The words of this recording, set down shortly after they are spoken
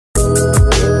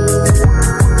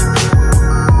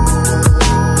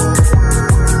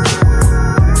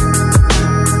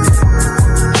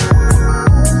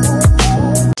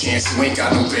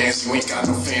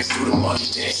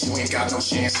ain't got no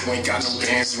chance, you ain't got no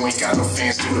bands, you ain't got no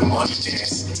fans. Do the money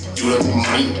dance, do the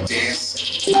money dance.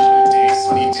 Dance,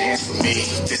 honey, dance for me.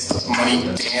 This is money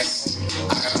dance.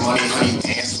 I got money, honey,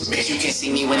 dance for me. You can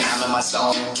see me when I'm in my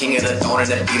zone. King of the throne,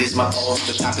 that beat is my pole.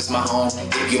 The top is my home.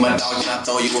 If you my dog, then I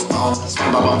throw you a bone.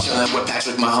 SpongeBob, I'm chillin' with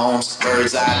Patrick Mahomes.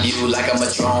 Bird's eye view like I'm a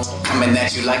drone. Coming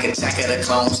at you like a attack of the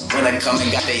clones. When I come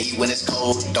and got the heat when it's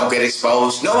cold. Don't get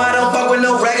exposed. No, I don't fuck with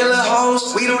no regular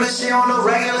hoes. We do this shit on the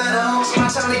regular hoes. My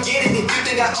time to get it. If you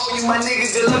think I owe you, my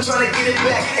niggas still I'm trying to get it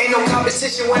back. Ain't no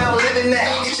competition where I'm living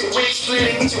at. Get your wig split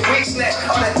and get your wig snapped.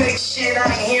 All that fake shit, I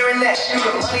ain't hearing that. You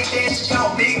the money dance, you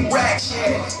count big racks,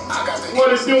 yeah.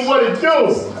 What it do, what it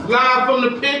do? Live from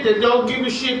the pit that don't give a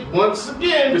shit once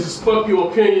again. This is Fuck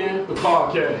Your Opinion, the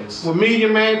podcast. With me,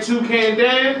 your man, Toucan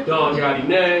Dan. Don Gotti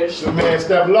Nash. Your man,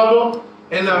 Steph Lover.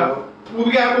 And what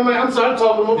we got, my man? I'm sorry, I'm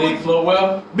talking about Big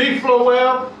Flowell. Big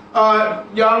Flowell.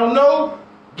 Y'all don't know?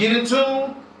 Get in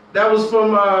tune. That was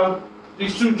from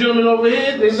these two gentlemen over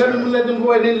here. Let them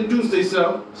go ahead and introduce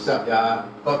themselves. What's up, y'all?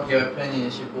 Fuck Your Opinion.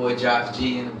 It's your boy Josh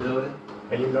G in the building.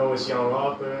 And you know it's Young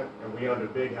Arthur, and we under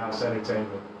Big House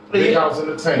Entertainment. Big House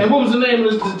Entertainment. And what was the name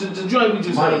of the joint we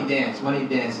just Money heard? Dance. Money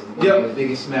Dance is the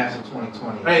biggest smash of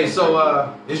 2020. Hey,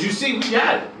 so as you see, we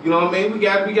got it. You know what I mean? We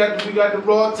got the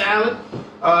raw talent.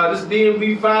 This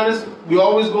DMV finest. We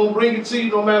always gonna bring it to you,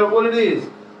 no matter what it is.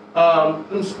 Let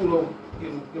me scoot over.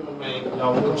 Give my man.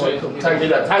 Tighten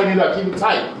it up, keep it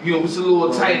tight. You know, it's a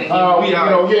little tight.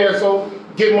 So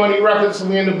Get Money Records,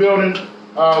 we in the building.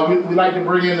 We like to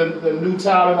bring in the new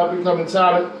talent, up and coming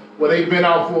talent. Well, they've been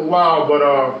out for a while, but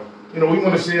we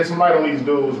want to shed some light on these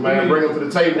dudes, man. Bring them to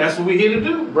the table. That's what we here to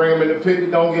do. Bring them in the pit that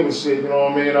don't give a shit, you know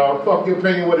what I mean? Fuck Your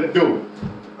Opinion, what it do.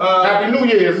 Happy New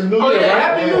Year's. It's New Year, right?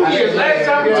 Happy New Year's. Last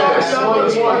time we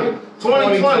talked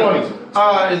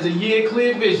 2020 is a year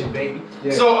clear vision, baby.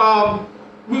 Yeah. So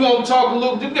we're going to talk a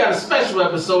little, we got a special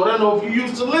episode. I don't know if you're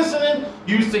used to listening,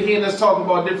 used to hearing us talk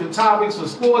about different topics for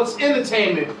sports,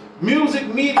 entertainment, music,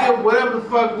 media, whatever the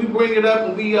fuck, we bring it up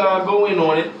and we go in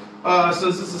on it.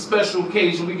 Since it's a special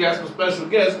occasion, we got some special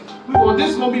guests. This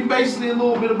is going to be basically a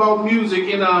little bit about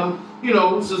music and,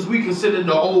 since we consider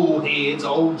the old heads,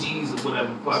 OGs or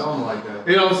whatever the fuck. Something like that.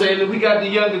 You know what I'm saying? And we got the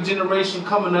younger generation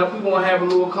coming up. We're going to have a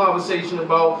little conversation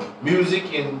about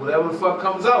music and whatever the fuck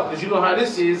comes out. Because you know how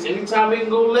this is. Anytime it can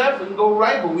go left, it can go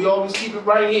right, but we always keep it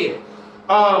right here.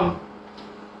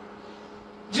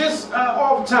 Just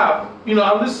off the top,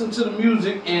 I listen to the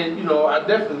music and, I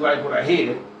definitely like what I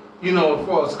hear, as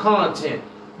far as content.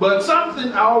 But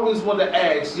something I always want to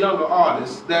ask younger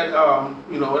artists that, and I'm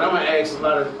going to ask a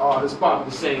lot of artists probably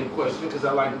the same question because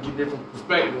I like to get different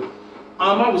perspective.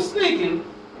 I was thinking,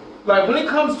 like when it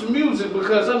comes to music,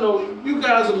 because I know you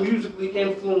guys are musically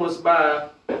influenced by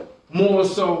more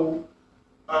so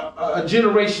a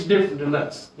generation different than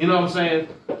us. You know what I'm saying?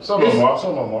 Some of them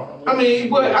are. I mean,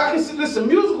 but I can say, listen,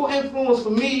 musical influence for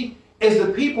me is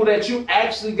the people that you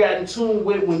actually got in tune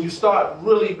with when you start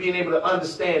really being able to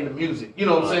understand the music. You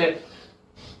know what I'm saying?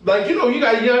 Like, you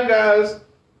got young guys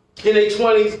in their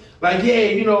 20s, like,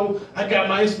 yeah, I got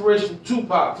my inspiration from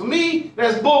Tupac. For me,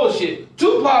 that's bullshit.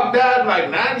 Tupac died like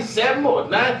 97 or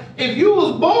 9. If you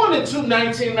was born in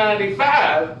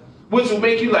 1995, which will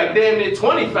make you like damn near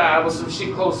 25 or some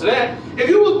shit close to that. If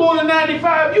you was born in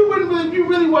 95, you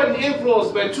really wasn't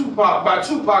influenced by Tupac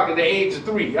at the age of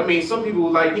 3. I mean, some people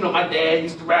were like, my dad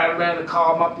used to ride around and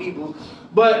call my people.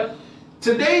 But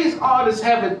today's artists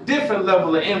have a different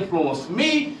level of influence. For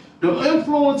me, the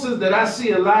influences that I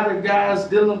see a lot of guys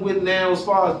dealing with now as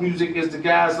far as music is the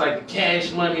guys like the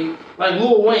Cash Money, like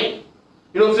Lil Wayne.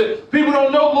 You know what I'm saying? People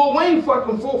don't know Lil Wayne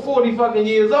fucking 40 fucking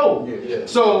years old. Yeah.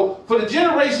 So for the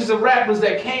generations of rappers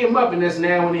that came up and that's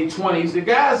now in their 20s, the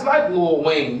guys like Lil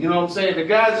Wayne, you know what I'm saying? The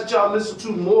guys that y'all listen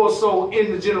to more so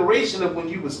in the generation of when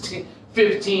you was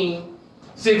 15,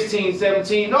 16,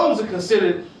 17, those are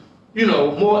considered,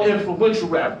 more influential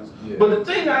rappers. Yeah. But the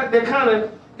thing that kind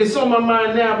of is on my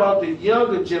mind now about the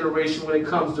younger generation when it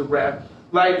comes to rap,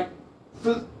 like,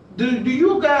 do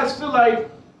you guys feel like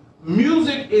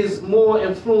music is more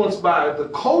influenced by the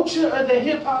culture of the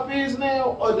hip hop is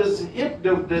now, or does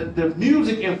the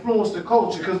music influence the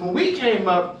culture? Because when we came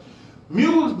up,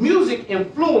 music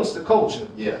influenced the culture.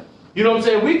 Yeah. You know what I'm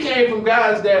saying? We came from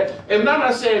guys that, and I'm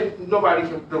not saying nobody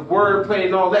can, the wordplay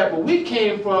and all that, but we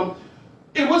came from,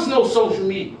 it was no social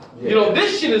media. Yeah.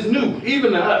 This shit is new,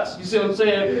 even to us. You see what I'm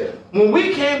saying? Yeah. When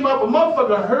we came up, a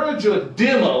motherfucker heard your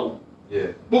demo.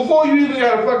 Yeah. Before you even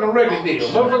got a fucking record deal,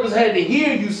 motherfuckers had to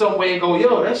hear you somewhere and go,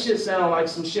 yo, that shit sound like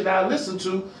some shit I listen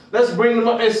to. Let's bring them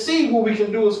up and see what we can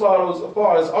do as far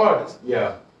as artists.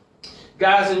 Yeah.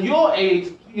 Guys in your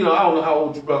age, you know, I don't know how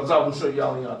old you brothers are. I'm sure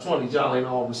y'all in y'all 20s, y'all ain't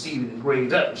all received and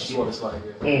graded up and That's shit. what it's like.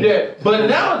 Yeah. Yeah, but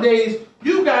nowadays,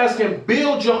 you guys can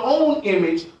build your own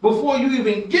image before you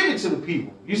even give it to the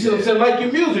people. You see what I'm saying? Like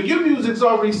your music's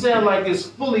already sound like it's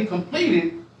fully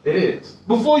completed It is.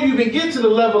 before you even get to the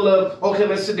level of, okay,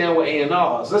 let's sit down with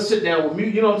A&Rs, let's sit down with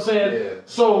music, you know what I'm saying? Yeah.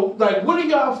 So, like, what do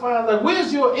y'all find, like,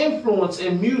 where's your influence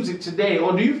in music today?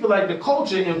 Or do you feel like the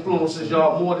culture influences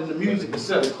y'all more than the music The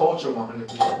itself? culture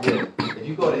 100%. If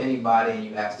you go to anybody and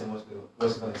you ask them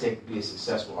what's going to take to be a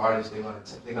successful artist, they're going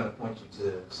to point you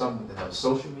to something that has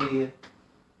social media,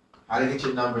 how to get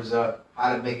your numbers up,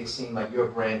 how to make it seem like your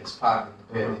brand is popping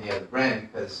compared to any other brand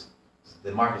because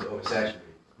the market's oversaturated.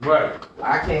 Right.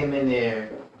 I came in there,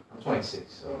 I'm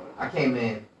 26, so I came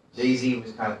in, Jay-Z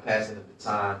was kind of passing the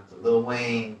baton to Lil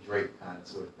Wayne, Drake kind of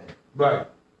sort of thing. Right.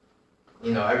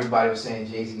 You know, everybody was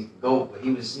saying Jay-Z's the GOAT, but he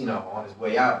was, you know, on his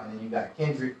way out. And then you got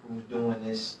Kendrick who's doing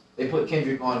this. They put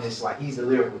Kendrick on this like he's the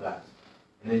lyrical guy.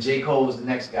 And then J. Cole was the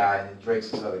next guy, and then Drake's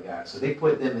this other guy. So they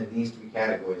put them in these three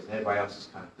categories, and everybody else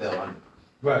just kind of fell under.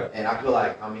 Right. And I feel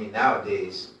like, I mean,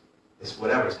 nowadays, it's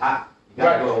whatever's hot. You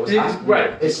gotta go what's hot.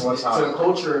 Right. It's a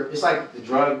culture. It's like the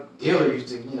drug dealer used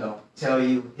to, you know, tell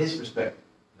you his perspective.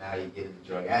 Now you get in the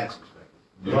drug addict's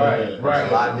perspective. Right. Right.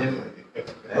 It's a lot different.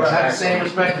 It's not the same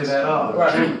perspective at all.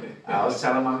 Right. I was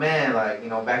telling my man, like, you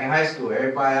know, back in high school,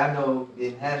 everybody I know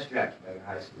didn't have straps back in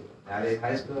high school. Now they in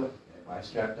high school, everybody's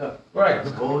strapped up. Right. It's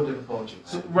a whole different culture.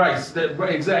 So, right.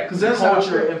 Right. Exactly. Because that's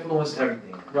culture how influenced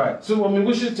everything. Right. So, I mean,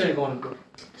 what's your take on it?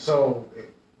 So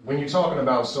when you're talking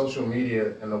about social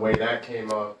media and the way that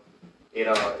came up,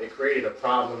 it created a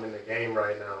problem in the game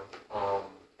right now,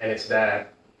 and it's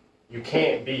that you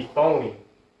can't be phony,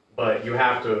 but you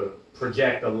have to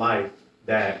project a life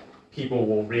that people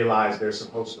will realize they're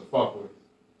supposed to fuck with.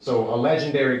 So a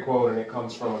legendary quote, and it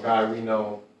comes from a guy we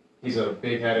know. He's a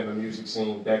big head in the music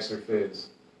scene, Dexter Fizz.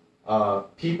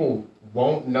 People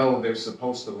won't know they're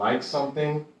supposed to like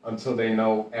something until they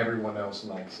know everyone else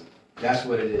likes it. That's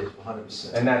what it is,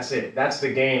 100%. And that's it. That's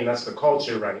the game. That's the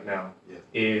culture right now. Yeah.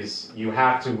 Is you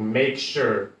have to make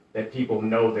sure that people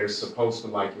know they're supposed to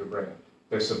like your brand.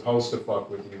 They're supposed to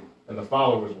fuck with you, and the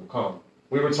followers will come.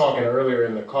 We were talking earlier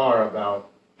in the car about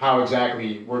how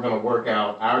exactly we're going to work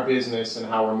out our business and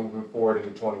how we're moving forward into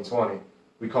 2020.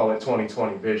 We call it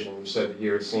 2020 vision. You said the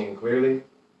year is seeing clearly.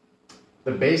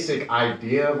 The basic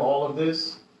idea of all of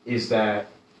this is that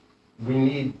we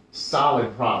need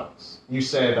solid products. You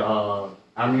said our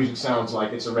music sounds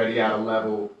like it's already at a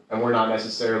level and we're not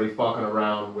necessarily fucking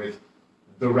around with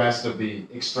the rest of the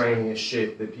extraneous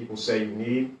shit that people say you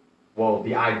need. Well,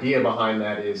 the idea behind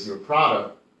that is your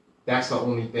product, that's the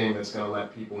only thing that's going to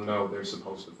let people know they're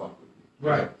supposed to fuck with you.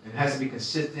 Right. It has to be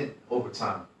consistent over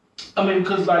time. I mean,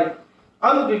 because, like,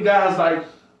 I look at guys like,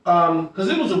 because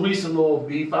it was a recent little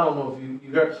beef. I don't know if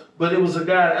you heard, but it was a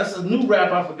guy, that's a new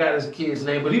rapper, I forgot his kid's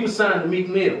name, but he was signed to Meek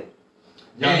Mill.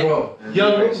 Right,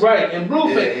 and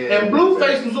Blueface. Yeah, and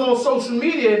Blueface was on social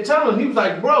media and telling him, he was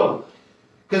like, bro,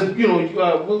 because, you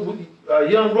know,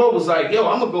 Young Bro was like, yo,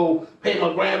 I'm going to go pay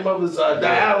my grandmother's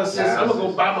dialysis. I'm going to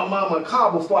go buy my mama a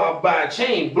car before I buy a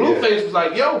chain. Blueface was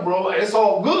like, yo, bro, it's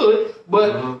all good,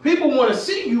 but people want to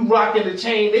see you rocking the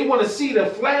chain. They want to see the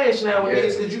flash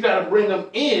nowadays because you got to bring them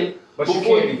in. But you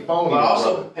can't be phony. But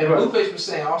also, and Blueface was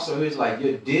saying also, he was like,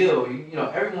 your deal, you know,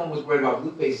 everyone was worried about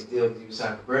Blueface's deal because he was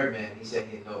signed to Birdman. He said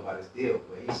he didn't know about his deal.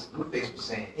 But Blueface was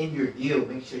saying, in your deal,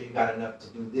 make sure you got enough to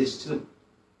do this too.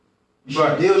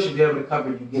 Your deal should be able to cover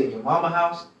you getting your mama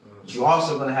house, but you're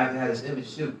also going to have this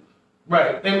image too.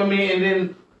 Right. And I mean, and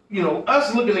then, you know,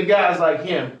 us looking at guys like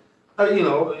him, you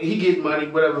know, he get money,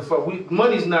 whatever the fuck.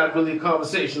 Money's not really a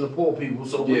conversation to poor people,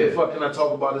 so what the fuck can I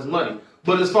talk about his money?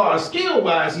 But as far as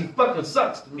skill-wise, he fucking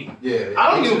sucks to me. Yeah.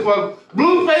 I don't give a fuck.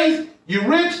 Blueface, you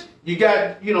rich, you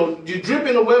got, you know, you're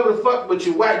dripping or whatever the fuck, but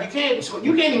you're white. You can't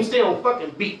even stay on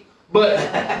fucking beat. But,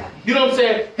 you know what I'm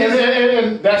saying?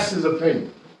 And that's his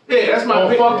opinion. Yeah, that's my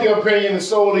opinion. Fuck your opinion is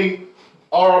solely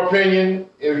our opinion.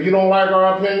 If you don't like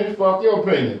our opinion, fuck your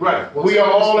opinion. Right. We are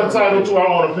all entitled to our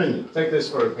own opinion. Take this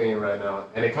for opinion right now,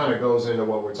 and it kind of goes into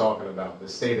what we're talking about, the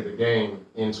state of the game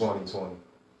in 2020.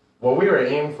 What we were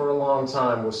in for a long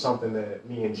time was something that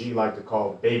me and G like to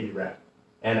call baby rap.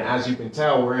 And as you can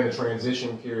tell, we're in a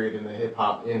transition period in the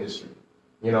hip-hop industry.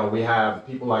 You know, we have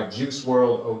people like Juice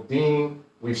WRLD, Odin.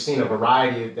 We've seen a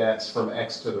variety of deaths from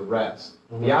X to the rest.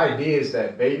 The idea is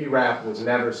that baby rap was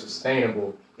never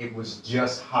sustainable. It was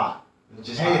just hot.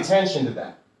 Pay attention to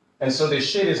that. And so this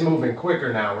shit is moving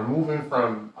quicker now. We're moving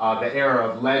from the era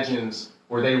of legends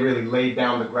where they really laid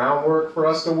down the groundwork for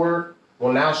us to work.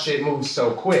 Well, now shit moves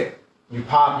so quick You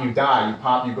pop, you die. You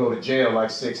pop, you go to jail like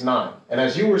 6ix9ine. And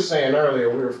as you were saying earlier,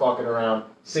 we were fucking around.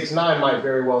 6ix9ine might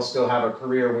very well still have a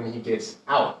career when he gets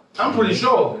out. I'm pretty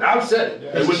sure of it. I've said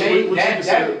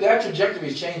it. That trajectory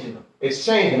is changing though. It's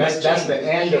changing. That's the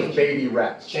end of baby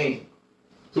rap. It's changing.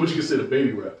 So what you consider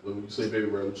baby rap? When you say baby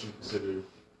rap, what you consider?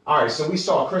 All right, so we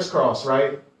saw Crisscross,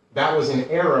 right? That was an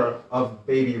era of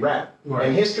baby rap. Right.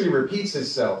 And history repeats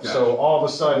itself. Gotcha. So all of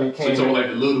a sudden it So came. you talking like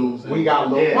the Littles? We got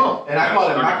Lil Pump. And I call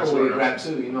it Gotcha. microwave rap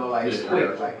too, you know, like it's Yeah, quick.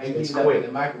 yeah. Like how you It's heat it up quick. in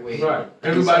the microwave. Right.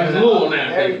 Everybody's little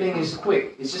now. Everything is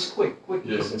quick. It's just quick.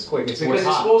 Yeah. It's quick. It's Because what's it's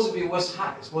hot. supposed to be what's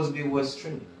hot. It's supposed to be what's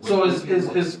trending. So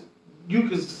is you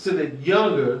consider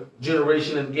younger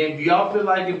generation in the game? Do y'all feel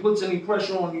like it puts any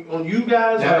pressure on you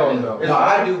guys? Hell No, no.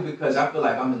 I do because I feel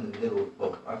like I'm in the middle of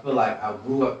both. I feel like I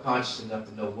grew up conscious enough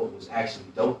to know what was actually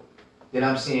dope. Then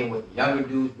I'm seeing what the younger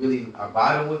dudes really are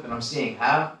vibing with, and I'm seeing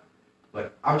how.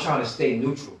 But I'm trying to stay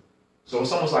neutral. So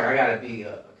it's almost like I gotta be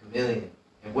a chameleon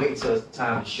and wait until it's the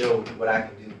time to show what I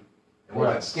can do and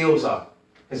what my skills are.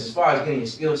 Because as far as getting your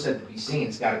skill set to be seen,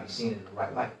 it's got to be seen in the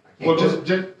right light. I can't Well,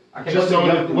 go- I can't just go to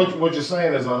know the young that dude. what you're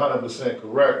saying is 100%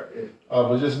 correct.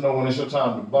 But just know when it's your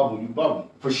time to bubble, you bubble.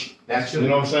 For sure. That's true. You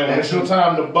know what I'm saying? When That's it's your true.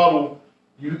 time to bubble,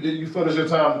 you feel it's your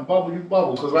time to bubble, you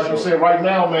bubble. Because like you said, right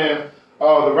now, man,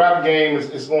 the rap game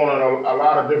is going in a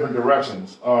lot of different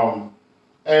directions.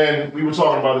 And we were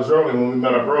talking about this earlier when we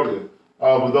met up earlier.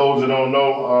 For those that don't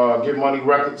know, Get Money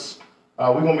Records,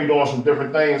 we're going to be doing some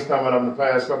different things coming up in the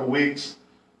past couple weeks.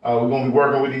 We're going to be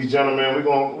working with these gentlemen. We're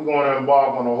going to embark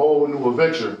on a whole new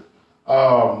adventure.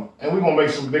 And we're going to make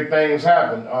some big things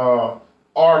happen.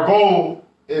 Our goal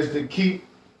is to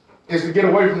get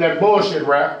away from that bullshit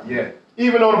rap. Yeah.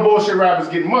 Even though the bullshit rap is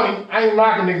getting money, I ain't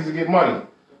knocking niggas to get money.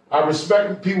 I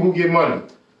respect people who get money.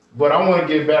 But I want to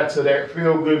get back to that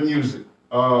feel-good music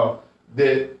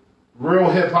that real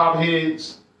hip-hop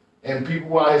heads and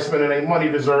who out here spending their money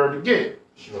deserve to get.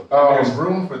 Sure. There's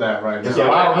room for that right There's now.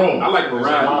 a lot of room. I like There's a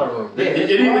lot variety. of room. Yeah,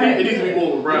 It needs to be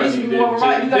more variety It needs to be more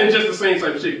variety. than just the same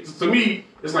type of shit. To me,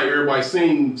 it's like everybody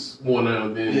sings more now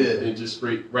than just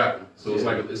straight rapping. So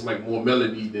it's like more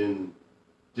melody than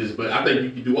just. But I think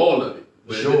you can do all of it.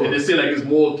 But Sure. it seems like it's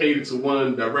more catered to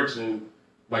one direction.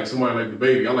 Like somebody like the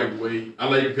Baby, I like the way I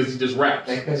like it because he just raps.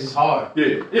 Because it's hard.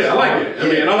 Yeah, I like it. I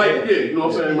mean, I like it. You know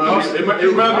what I'm saying? It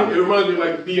reminds me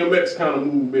like the DMX kind of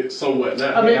movement somewhat.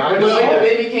 Now, I mean, The way the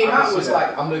Baby came I can out see was that.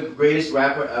 like, I'm the greatest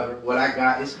rapper ever. What I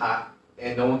got is hot,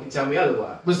 and no one can tell me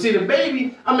otherwise. But see, the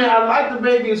Baby, I mean, I like the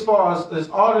Baby as far as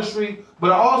artistry,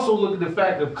 but I also look at the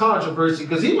fact of controversy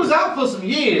because he was out for some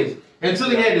years until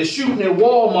he had the shooting at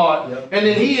Walmart, and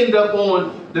then he ended up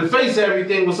on the face of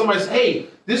everything when somebody said, hey,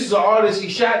 this is an artist, he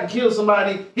shot and killed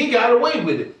somebody, he got away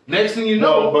with it. Next thing you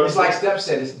know, No, but It's like Steph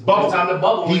said, it's Bubble. time to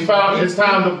bubble. He found his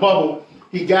time to bubble.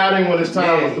 He got in when his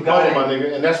time was to he got bubble, my in.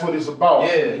 nigga, and that's what it's about.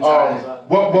 Yeah, he got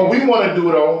What we want to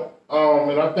do though,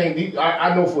 and I think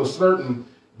I know for certain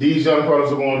these young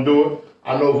brothers are going to do it.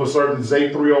 I know for certain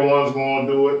Zay 301 is going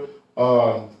to do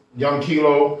it. Young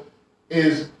Kilo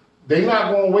is they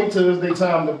not going to wait till it's their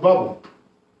time to bubble.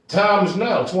 Time is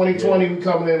now. 2020, we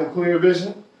coming in with clear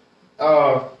vision.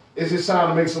 It's just time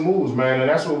to make some moves, man, and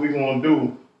that's what we're going to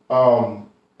do.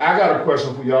 I got a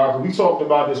question for y'all, because we talked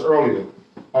about this earlier.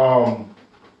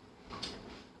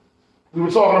 We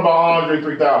were talking about Andre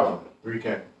 3000.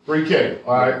 3K. 3K,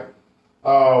 all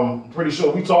right? Pretty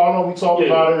sure we talked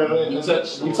about it. And we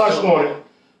touched on it.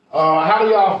 How do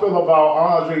y'all feel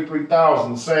about Andre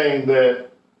 3000 saying that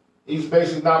he's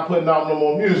basically not putting out no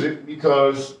more music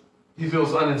because he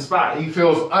feels uninspired. he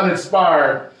feels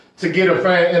uninspired to get a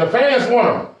fan, and the fans want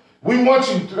him. We want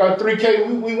you,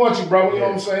 3K. We want you, bro. You know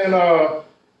what I'm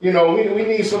saying? We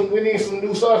need some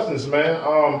new substance, man.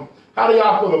 How do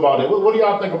y'all feel about it? What do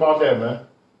y'all think about that, man?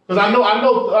 Because I know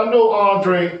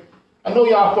Andre. I know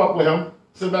y'all fuck with him.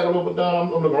 Sit back a little bit down.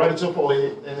 I'm looking right at your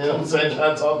forehead, and you know what I'm saying,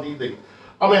 trying to talk to you niggas.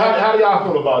 I mean, how do y'all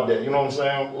feel about that? You know what I'm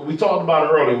saying? We talked about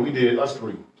it earlier. We did. Us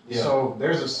three. Yeah. So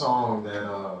there's a song that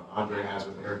Andre has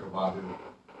with Erykah Badu,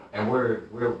 and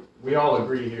we all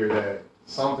agree here that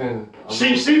something.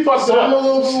 She fucked it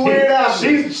up.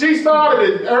 She started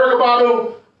it. Erykah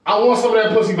Badu. I want some of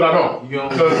that pussy, but I don't.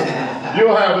 Because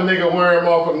you'll have a nigga wearing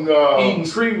motherfucking Eating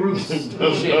tree roots and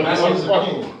shit. That's his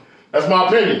opinion. That's my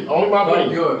opinion. Only my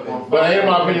opinion. Your opinion. But I ain't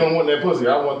my opinion on wanting that pussy.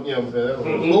 I want, you know what I'm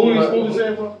saying? Who you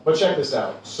saying, bro? But check this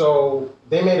out. So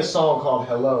they made a song called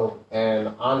Hello,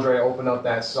 and Andre opened up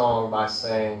that song by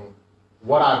saying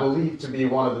what I believe to be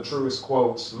one of the truest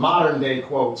quotes, modern day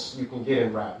quotes you can get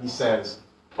in rap. He says,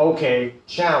 okay,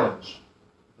 challenge.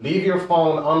 Leave your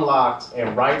phone unlocked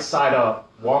and right side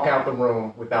up, walk out the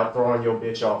room without throwing your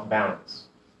bitch off balance.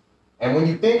 And when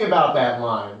you think about that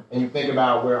line, and you think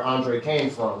about where Andre came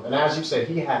from, and as you said,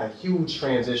 he had a huge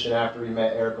transition after he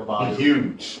met Erykah Badu.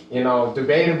 Huge. You know,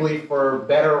 debatably for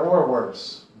better or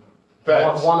worse.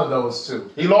 Facts. One of those two.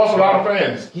 He lost a lot of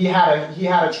fans. He had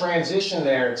a transition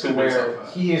there to where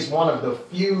he is one of the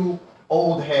few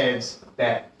old heads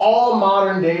that all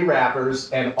modern day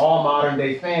rappers and all modern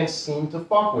day fans seem to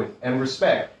fuck with and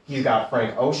respect. He's got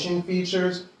Frank Ocean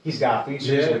features. He's got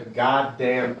features with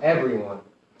goddamn everyone.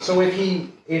 So if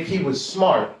he was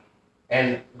smart,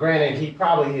 and granted he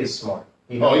probably is smart.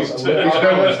 He knows He's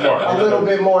definitely smart. A little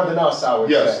bit more than us, I would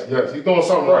say. Yes, he's doing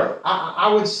something right.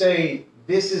 I would say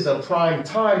this is a prime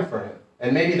time for him.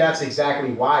 And maybe that's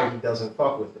exactly why he doesn't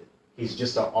fuck with it. He's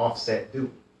just an offset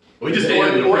dude. We just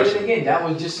can't handle the pressure. Again, that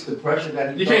was just the pressure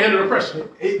that he You can't handle the pressure.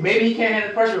 Maybe he can't handle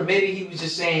the pressure, but maybe he was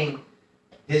just saying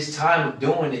his time of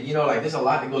doing it, you know, like there's a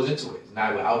lot that goes into it. He's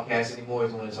not with Outkast anymore,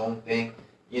 he's doing his own thing.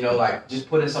 You know, like just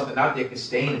putting something out there could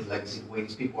sustain his legacy the way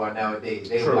these people are nowadays.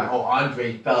 They were like, oh,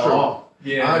 Andre fell off.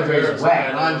 Yeah, Andre's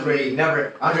whack.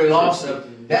 Andre lost it.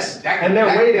 And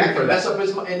they're waiting for mess up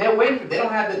his and they're waiting for. They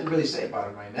don't have that to really say about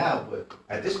him right now. But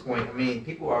at this point, I mean,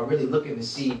 people are really looking to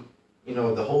see, you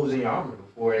know, the holes in your armor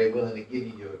before they're willing to give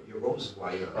you your roses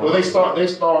while you're. Well, they start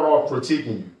off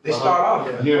critiquing you. They start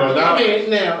off. You know, I mean,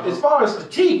 now as far as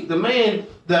critique, the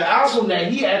album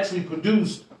that he actually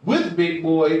produced with Big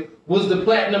Boy was the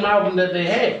platinum album that they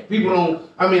had. People don't.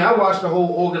 I mean, I watched the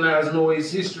whole Organized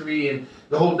Noise history and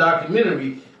the whole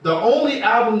documentary. The only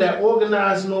album that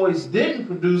Organized Noise didn't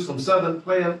produce from Southern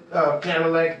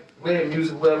Cadillac, Player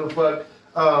Music, whatever the fuck,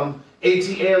 AT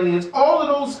Aliens, all of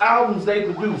those albums they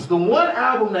produced. The one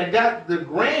album that got the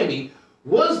Grammy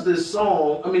was this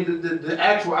song. I mean, the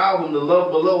actual album, The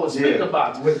Love Below and Speaker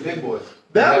Box with Big Boy.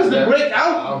 That was the great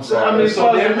album. I'm sorry. I mean,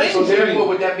 So therefore,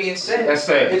 with that being said, That's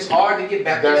sad. it's hard to get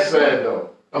back That's to that sad point. though.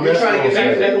 I You're mean, trying to get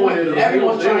back to that point. Everyone's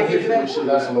Everyone's trying to get to that point.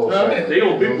 That's a little sad. They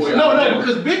on Big Boy. No,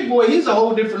 because Big Boy, he's a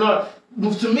whole different art.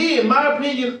 To me, in my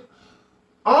opinion,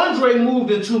 Andre moved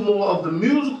into more of the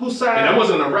musical side. And that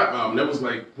wasn't a rap album. That was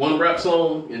like one rap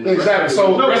song. And Exactly.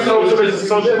 So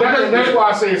that's why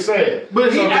I say it's sad.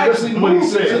 But he So actually what he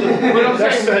moved into said. but I'm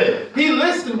That's saying, sad. he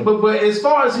listened, but as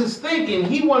far as his thinking,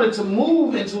 he wanted to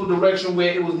move into a direction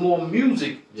where it was more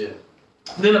music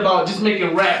than about just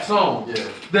making rap songs.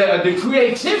 Yeah. The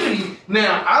creativity.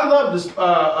 Now, I love this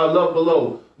Love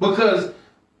Below because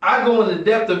I go in the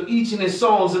depth of each of his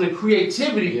songs and the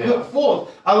creativity put forth.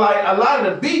 I like a lot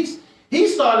of the beats. He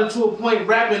started to a point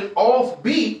rapping off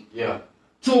beat. Yeah.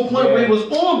 To a point where it was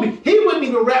on beat. He wouldn't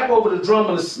even rap over the drum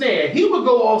or the snare. He would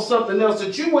go off something else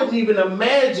that you wouldn't even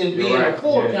imagine being a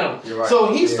four count. Right.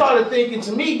 So he started thinking,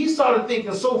 to me, he started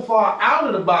thinking so far out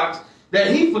of the box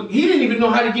that he didn't even know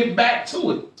how to get back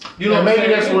to it. You know, And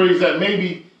maybe that's where he's at.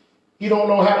 Maybe he don't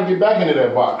know how to get back into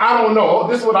that box. I don't know.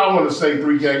 This is what I want to say,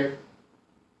 3K.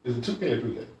 Is it 2K or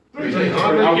 3K?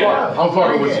 I'm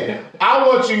fucking with you. I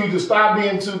want you to stop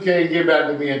being 2K and get back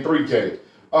to being 3K.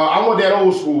 I want that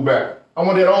old school back. I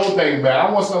want that old thing back.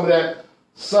 I want some of that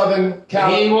Southern he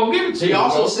California. ain't gonna give it to He you.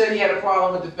 also said he had a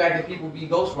problem with the fact that people be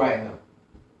ghostwriting him.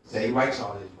 Said he writes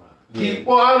all his rhymes.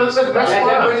 Well, I understand. That's That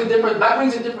fine. brings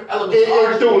a different element.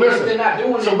 Listen. They're not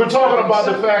doing So it. we're talking about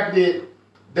the fact that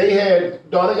they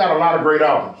got a lot of great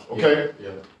albums, okay? Yeah.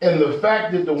 And the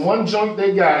fact that the one joint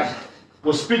they got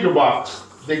was Speaker Box.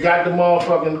 They got the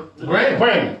motherfucking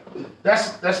Grammy.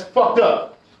 That's fucked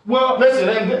up. Well,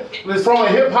 Listen, from a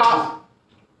hip hop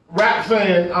rap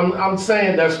fan, I'm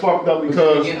saying that's fucked up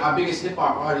because Again, our biggest hip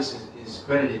hop artist is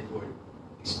credited for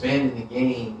expanding the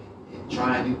game and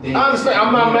trying new things. I understand.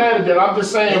 I'm not mad at that. I'm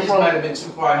just They saying just from. might have been too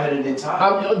far ahead of their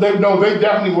time. They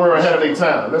definitely were ahead of their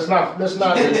time. Let's not.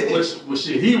 Well,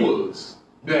 shit, he was.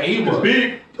 yeah, he was.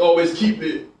 Big always keep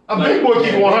it. A big boy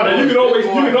keep 100. You can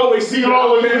always see. You can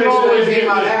always Came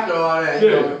out get. after all that.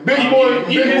 Yeah. Big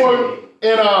boy,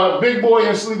 and Big Boy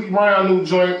and Sleepy Brown new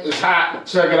joint is hot.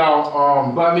 Check it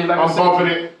out. But I mean, like I I'm said, bumping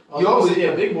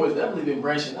it. Big Boy's definitely been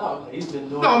branching out. Like, he's been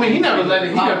doing. No, I mean he never let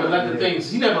the things.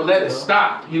 He never let it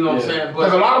stop. You know what I'm saying?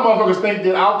 Because a lot of motherfuckers think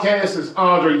that Outkast is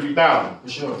Andre 3000. For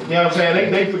sure. You know what I'm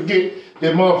saying? They forget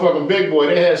that motherfucking Big Boy.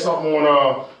 They had something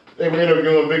on. They were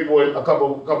interviewing Big Boy a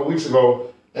couple weeks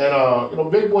ago,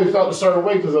 and Big Boy felt a certain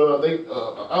way because it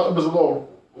was a little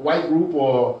white group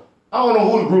or I don't know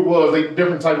who the group was. They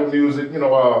different type of music.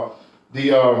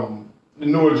 The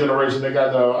newer generation, they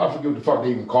got I forget what the fuck they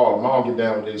even call them. I don't get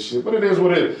down with this shit, but it is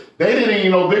what it is. They didn't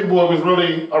even know Big Boy was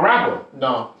really a rapper.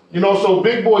 No. So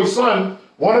Big Boy's son,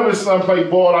 one of his sons played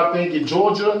ball, I think, in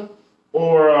Georgia,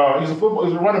 or he's a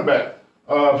running back,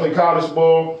 played college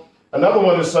ball. Another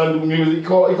one of his son do music. He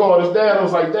called his dad. I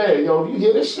was like, Dad, yo, do you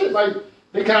hear this shit? Like,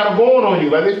 they kind of going on you.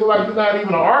 Like they feel like you're not even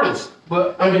an artist.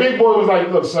 But and Big Boy was like,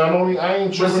 look, son, I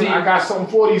ain't tripping. See, I got something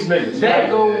for these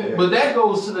niggas. But that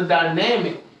goes to the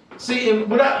dynamic. See, and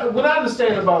what I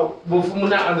understand about, well, from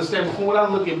what I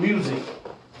look at music,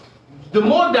 the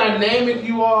more dynamic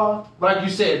you are, like you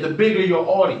said, the bigger your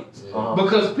audience.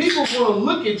 Because people gonna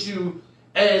look at you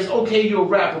as, okay, you're a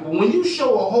rapper, but when you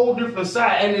show a whole different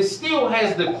side, and it still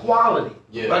has the quality,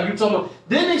 like you talking about,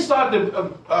 then they start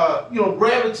to,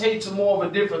 gravitate to more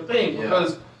of a different thing,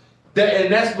 because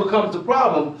that becomes the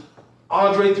problem.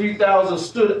 Andre 3000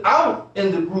 stood out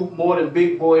in the group more than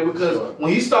Big Boy, because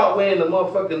when he started wearing the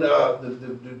motherfucking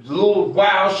the little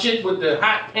wild shit with the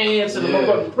hot pants and the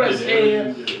motherfucking pressed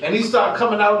hair, and he started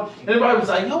coming out, and everybody was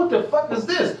like, yo, what the fuck is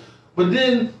this? But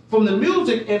then from the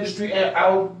music industry and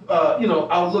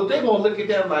outlook, they gonna look at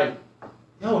that like,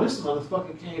 yo, this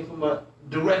motherfucker came from a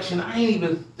direction I ain't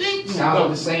even thinking. Sounds like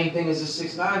the same thing as the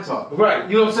 6ix9ine talk. Right,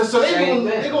 you know what I'm saying? So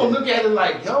they gonna look at it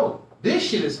like, yo, this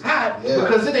shit is hot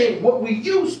because it ain't what we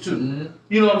used to.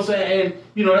 You know what I'm saying?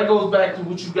 And that goes back to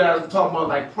what you guys were talking about,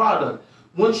 like product.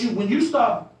 When you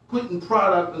start putting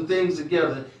product and things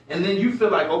together, and then you feel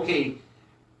like, okay,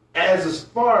 as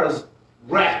far as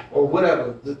rap or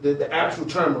whatever, the actual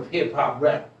term of hip hop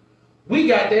rap, we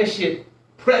got that shit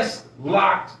pressed,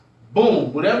 locked,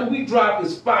 boom. Whatever we drop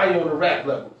is fire on the rap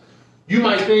level. You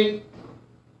might think,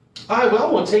 all right, well,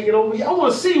 I want to take it over here. I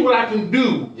want to see what I can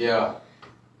do.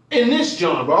 In this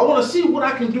genre, I want to see what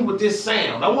I can do with this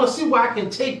sound. I want to see where I can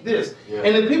take this.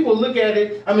 And then people look at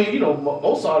it. I mean,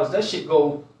 most artists, that shit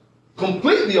go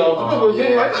completely off.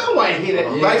 Like, I don't want to hear that.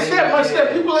 Like step by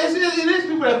step, people. It is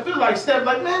people that feel like step.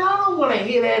 Like, man, I don't want to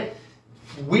hear that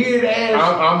weird ass.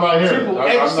 I'm not hearing. I'm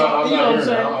not hearing.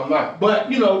 I'm not. But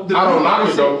I don't knock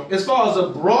it though. As far as a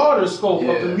broader scope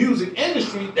of the music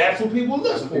industry, that's what people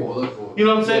look for. You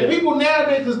know what I'm saying? People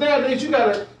nowadays, because nowadays you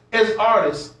gotta, as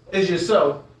artists, as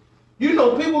yourself.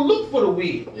 People look for the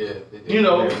weird.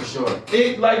 For sure.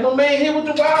 Like my man here with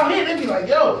the wild hair, they be like,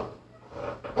 yo,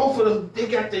 both of them, they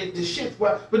got the shit.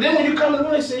 But then when you come in the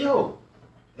room, they say, yo,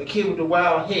 the kid with the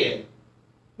wild hair,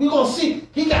 we gonna see,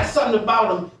 he got something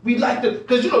about him. We like to,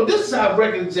 because this is how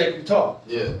record executive talk.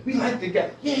 We like the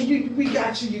guy, we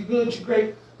got you, you're good, you're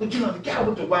great. But the guy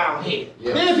with the wild hair.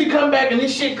 Then if he come back and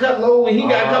this shit cut low and he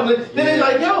got a couple of, then they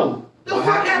like, yo, the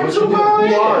fuck happened to wild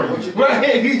hair?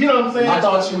 Right, you know what I'm saying? I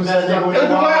thought you was that nigga with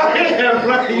the wild hair.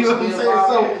 Right, you know what I'm saying?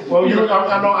 So, well, I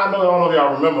know all of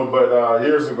y'all remember, but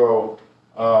years ago,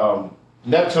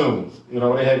 Neptunes,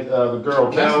 they had the girl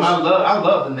Kells. I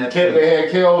love the Neptunes. They had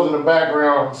Kells in the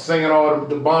background singing all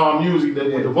the bomb music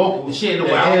with the vocals. The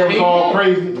hair was all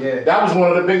crazy. That was one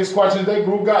of the biggest questions they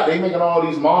group got. They making all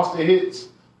these monster hits,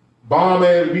 bomb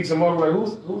ass beats and more. Like,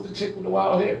 who's the chick with the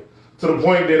wild hair? To the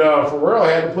point that Pharrell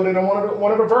had to put it in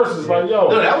one of the verses, like, yo.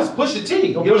 No, that was Pusha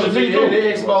T. Pusha T too.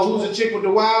 They asked about who's the chick with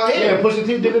the wild hair. Yeah, Pusha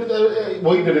T did it.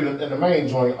 Well, he did it in the main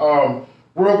joint.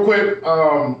 Real quick,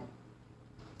 tell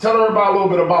her about a little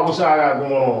bit about what y'all got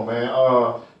going on, man.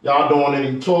 Y'all doing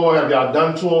any tour? Have y'all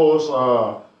done tours?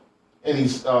 Any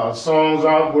songs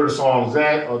out? Where the songs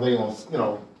at? Are they on,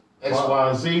 X, Y,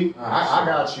 and Z? I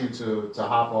got you to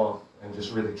hop off and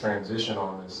just really transition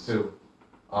on this too.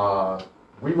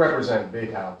 We represent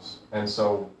Big House, and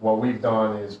so what we've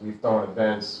done is we've thrown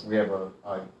events. We have a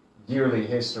yearly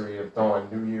history of throwing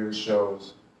New Year's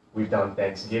shows. We've done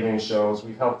Thanksgiving shows.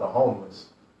 We've helped the homeless.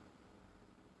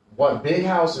 What Big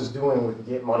House is doing with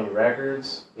Get Money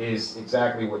Records is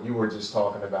exactly what you were just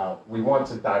talking about. We want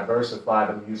to diversify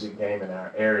the music game in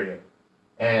our area.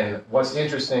 And what's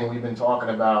interesting, we've been talking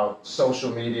about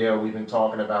social media. We've been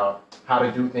talking about how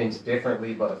to do things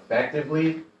differently but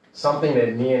effectively. Something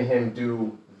that me and him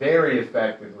do very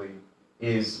effectively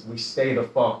is we stay the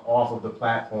fuck off of the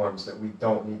platforms that we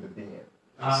don't need to be in.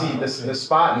 See, the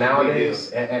spot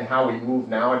nowadays and how we move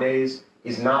nowadays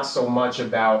is not so much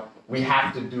about we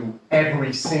have to do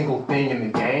every single thing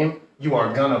in the game. You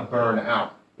are gonna burn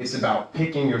out. It's about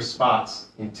picking your spots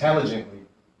intelligently,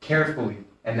 carefully,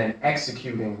 and then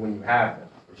executing when you have them.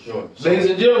 Sure. Ladies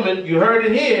and gentlemen, you heard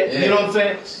it here. You know what I'm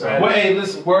saying? Right. Well, hey,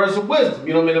 listen, words of wisdom.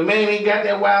 You know what I mean? The man ain't got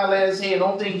that wild ass head.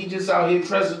 Don't think he just out here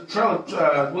treasure trolling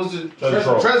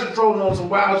on some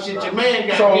wild shit. Your man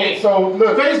got so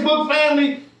look, Facebook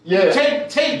family.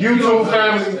 Take YouTube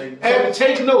family.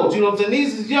 Take notes. You know what I'm saying?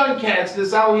 These is young cats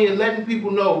that's out here letting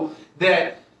people know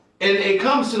that. And it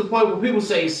comes to the point where people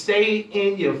say, stay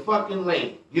in your fucking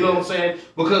lane. You know what I'm saying?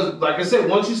 Because, like I said,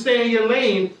 once you stay in your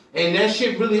lane and that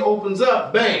shit really opens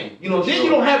up, bang. Then you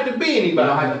don't have to be anybody. You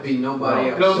don't have to be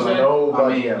nobody else. You know what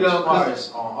I'm saying? Nobody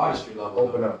else. On artistry level.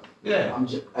 Open up. Yeah.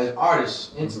 As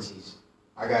artists, entities,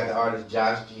 I got the artist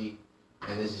Josh G,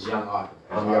 and this is Young Arthur.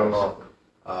 I'm Young Arthur.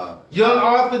 Young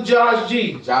Arthur, Josh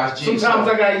G. Josh G. Sometimes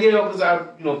I got yell because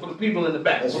for the people in the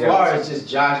back. As far as just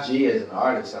Josh G as an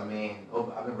artist, I mean,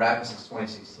 I've been rapping since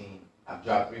 2016. I've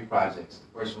dropped 3 projects. The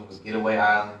first one was Getaway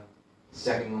Island. The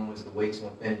second one was The Way to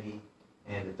Infinity.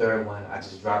 And the third one I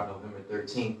just dropped November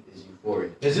 13th is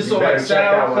Euphoria. Is this on like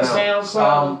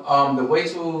SoundCloud? The Way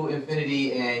to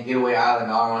Infinity and Getaway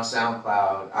Island are on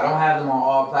SoundCloud. I don't have them on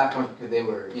all platforms because they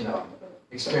were,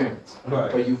 experiments. Right.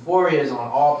 But Euphoria is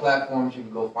on all platforms. You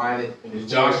can go find it.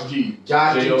 It's Josh G.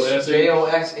 Josh G. Josh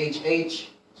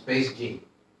space G.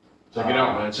 Check it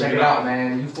out, man. Check it out,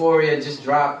 man. Euphoria just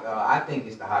dropped. I think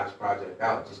it's the hottest project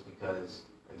out just because,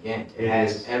 again, it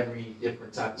has every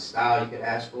different type of style you could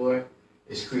ask for.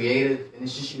 It's creative and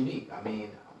it's just unique. I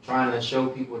mean, I'm trying to show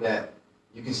people that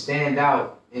you can stand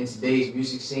out in today's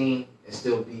music scene and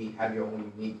still have your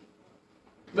own unique.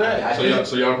 Right.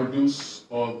 So y'all produce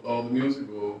all the music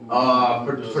or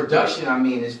production? I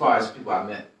mean, as far as people I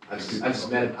met, I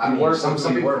just met. I mean, some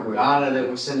people from Ghana that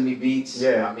were sending me beats.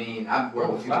 Yeah. I mean, I've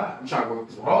worked with people. I'm trying to work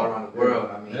with people all around the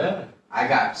world. I mean, I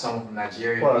got someone from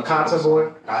Nigeria. Well, Kata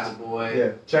Boy. Kata Boy.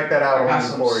 Yeah, check that out. I got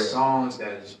some songs that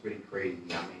are just pretty crazy.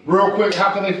 I mean, real quick,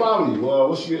 how can they follow you?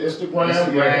 What's your Instagram?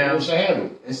 What's your handle?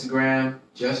 Instagram,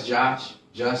 just Josh,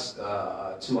 just 2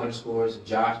 underscores and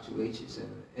Josh, 2 H's,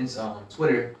 and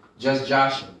Twitter, just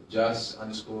Joshin,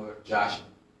 just_Joshin.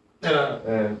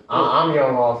 And I'm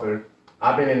Young Author.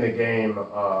 I've been in the game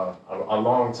a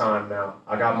long time now.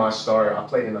 I got my start. I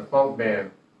played in a folk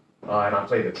band, and I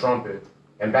played the trumpet.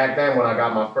 And back then, when I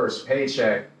got my first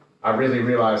paycheck, I really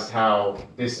realized how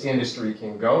this industry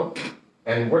can go.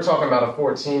 And we're talking about a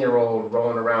 14-year-old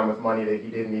rolling around with money that he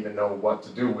didn't even know what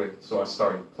to do with. So I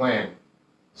started planning.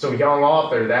 So Young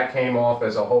Author, that came off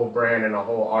as a whole brand and a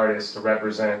whole artist to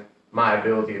represent my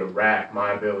ability to rap,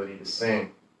 my ability to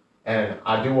sing. And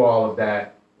I do all of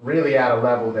that really at a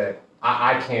level that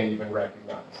I can't even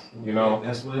recognize,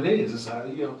 That's what it is. It's how,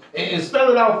 and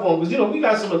spell it out for them, because, we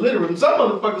got some illiterate. Some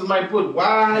motherfuckers might put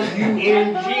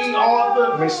Y-U-N-G author.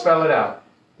 Let me spell it out.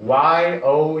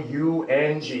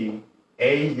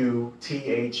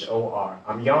 YOUNGAUTHOR.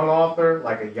 I'm Young Author,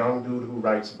 like a young dude who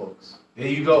writes books. There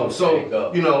you go. So, and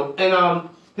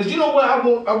because you know what, I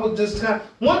would just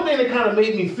one thing that kind of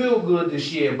made me feel good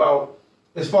this year about,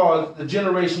 as far as the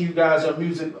generation you guys are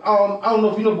music, I don't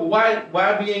know if you know, but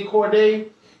YBN Cordae,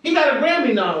 he got a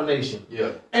Grammy nomination.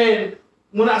 Yeah. And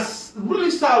when I really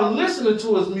started listening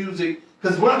to his music,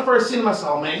 because when I first seen him, I said,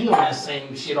 oh man, he on that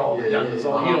same shit all the youngers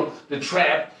on, the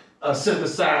trap,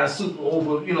 synthesized, super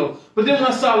over, But then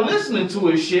when I started listening to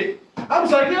his shit, I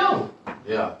was like, yo.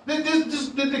 Yeah.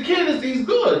 The kid he's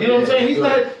good. You know what I'm saying?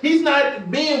 He's not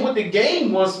being what the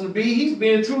game wants him to be. He's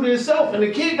being true to himself. And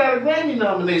the kid got a Grammy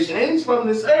nomination, and he's from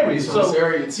this area. And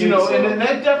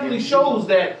that definitely shows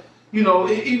that,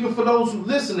 even for those who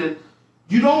listening,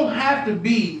 you don't have to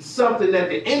be something that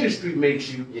the industry makes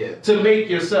you to make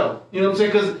yourself. You know what I'm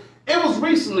saying? Because it was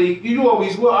recently, you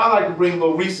always will. I like to bring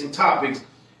more recent topics.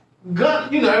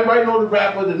 Gun, everybody know the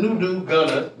rapper, the new dude,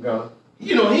 Gunna.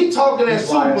 He talking that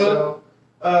super.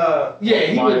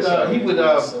 He with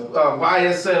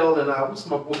YSL and what's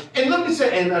my boy? And let me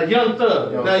say, and Young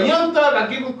Thug. Young Thug, I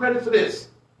give him credit for this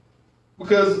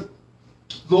because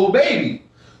Lil Baby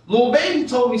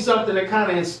told me something that kind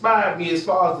of inspired me as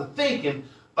far as the thinking.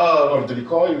 Did he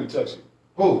call you or text you?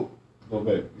 Who? Lil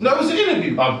Baby. No, it was an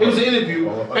interview. It was an interview,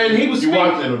 and he was. You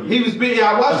watched the interview? He was big.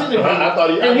 I watched the interview. I thought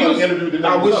he was interviewed.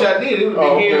 I wish I did. It would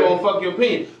have been here on Fuck Your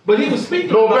Opinion. But he was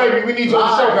speaking. Lil Baby, we need you on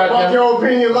the show, goddamn. Fuck Your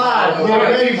Opinion live. We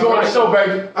need you on the show,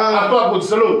 baby. I fuck with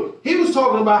Salute. He was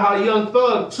talking about how Young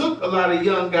Thug took a lot of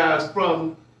young guys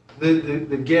from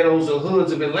the ghettos or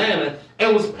hoods of Atlanta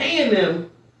and was paying them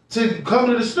to come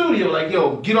to the studio. Like,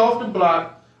 yo, get off the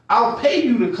block. I'll pay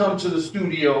you to come to the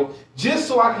studio just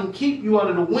so I can keep you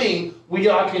under the wing where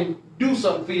y'all can do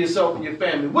something for yourself and your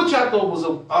family, which I thought was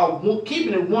a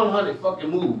keeping it 100 fucking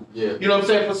move. Yeah. You know what I'm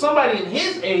saying? For somebody in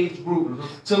his age group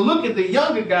to look at the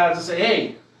younger guys and say,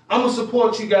 hey, I'm going to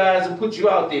support you guys and put you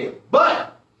out there.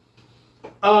 But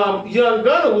Young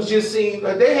Gunna was just seeing,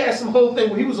 they had some whole thing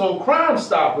where he was on Crime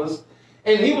Stoppers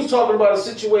and he was talking about a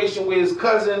situation where his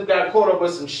cousin got caught up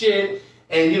with some shit.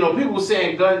 And people were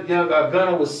saying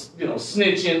Gunna was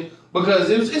snitching because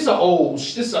it's an old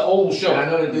show. And I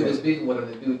know the dude that's speaking with him,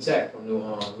 the dude Tech from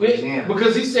Louisiana.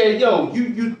 Because he said, yo,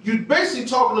 you basically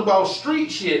talking about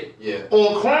street shit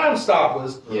on Crime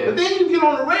Stoppers, but then you get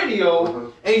on the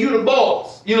radio and you the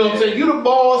boss. You know what I'm saying? You the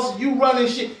boss, you running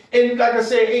shit. And like I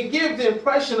said, it gives the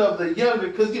impression of the younger,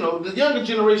 because the younger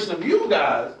generation of you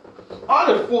guys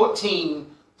are the 14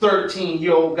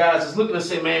 13-year-old guys that's looking to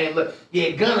say, man, look,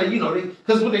 yeah, Gunna, you know,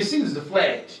 because what they see is the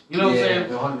flash. You know what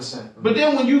I'm saying? 100%. But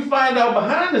then when you find out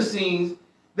behind the scenes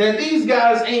that these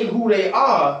guys ain't who they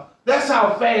are, that's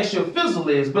how fast your fizzle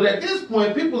is. But at this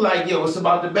point, people like, yo, it's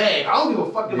about the bag. I don't give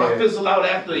a fuck if I fizzle out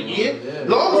after a year. As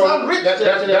long as I'm rich.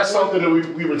 That's something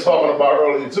that we were talking about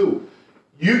earlier too.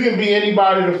 You can be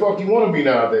anybody the fuck you want to be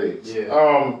nowadays.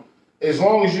 Yeah. As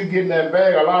long as you get in that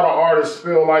bag, a lot of artists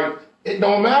feel like it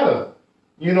don't matter.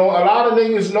 You know, a lot of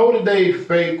niggas know that they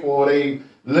fake or they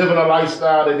living a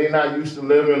lifestyle that they're not used to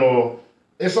living, or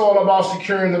it's all about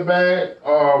securing the bag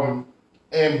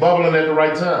and bubbling at the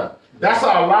right time. That's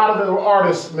how a lot of the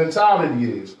artists'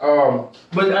 mentality is.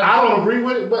 But I don't agree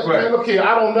with it. But man, look here,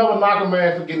 I don't never knock a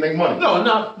man for getting their money.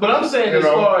 No. But I'm saying as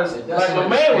far as like my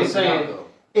man was saying,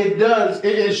 it does.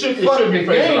 It should be the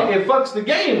game. It fucks the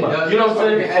game up. You know what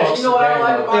I'm saying? And you know what I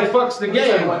like about it? It fucks the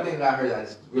game. One thing that I heard that I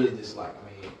just really dislike. I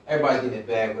mean, everybody's getting it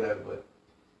bad, whatever. But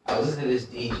I was listening to this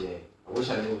DJ. I wish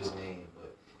I knew his name,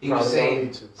 but he was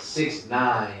saying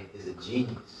 6ix9ine is a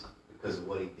genius because of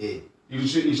what he did. He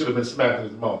should have been smacked in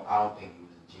his mouth. I don't think he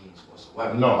was a genius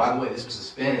whatsoever. No. By the way, this was a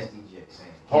Spanish DJ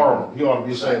saying horrible. He ought to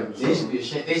be ashamed. They should be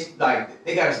ashamed.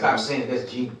 They gotta stop saying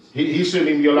that's genius. He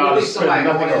shouldn't even be allowed to spend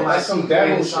nothing else. That's some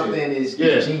damn something is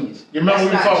genius. You remember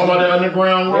we were talking about that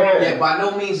underground world? Yeah, by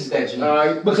no means is that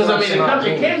genius. Because I mean,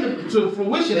 it came to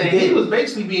fruition that he was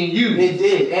basically being used. It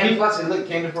did, and plus it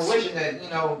came to fruition that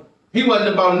he wasn't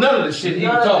about none of the shit he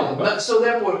was talking about. So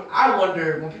therefore, I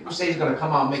wonder when people say he's gonna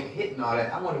come out and make a hit and all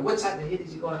that. I wonder what type of hit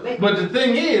is he gonna make. But the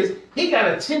thing is, he got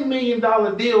a $10 million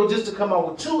deal just to come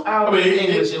out with 2 albums in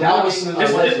English. That was he got $10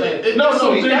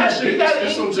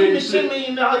 million.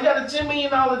 He got a $10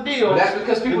 million deal. But that's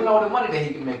because people know the money that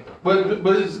he can make. But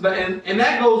and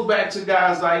that goes back to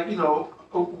guys like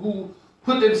who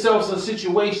put themselves in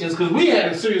situations, because we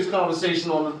had a serious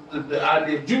conversation on the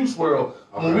idea of Juice WRLD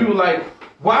when we were like,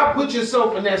 why put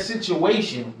yourself in that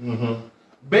situation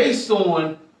based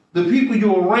on the people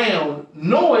you're around,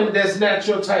 knowing that's not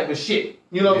your type of shit?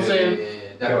 You know what I'm saying?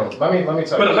 Let me tell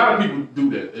you. But a lot of people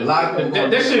do that. A lot of people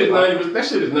that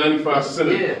shit is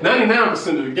 95%,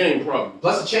 99% of the game probably.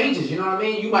 Plus the changes, you know what I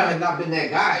mean? You might have not been that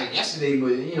guy yesterday,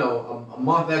 but a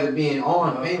month after being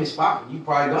on famous pop, you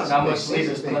probably done some things.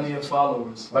 There's plenty of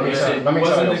followers. Let me tell you. You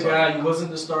wasn't the guy, you wasn't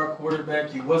the star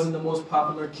quarterback, you wasn't the most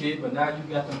popular kid, but now you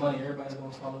got the money. Everybody's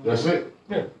gonna follow you. That's it.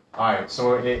 Yeah. All right.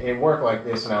 So it worked like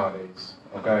this nowadays.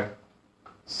 Okay.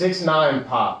 6ix9ine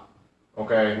pop.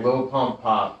 Okay. Lil Pump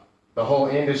pop. The whole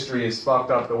industry is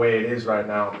fucked up the way it is right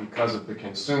now because of the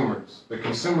consumers. The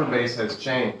consumer base has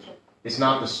changed. It's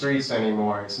not the streets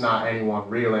anymore. It's not anyone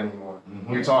real anymore.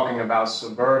 You're talking about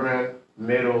suburban,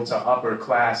 middle to upper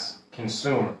class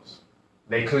consumers.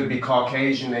 They could be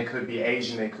Caucasian, they could be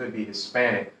Asian, they could be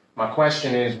Hispanic. My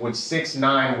question is, would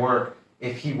 6ix9ine work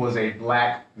if he was a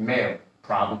black male?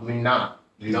 Probably not.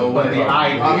 But the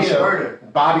idea,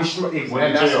 Bobby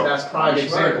Shmurda, that's prime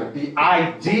example. The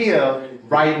idea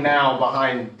right now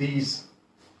behind these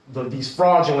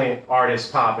fraudulent artists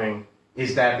popping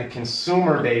is that the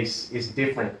consumer base is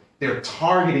different. They're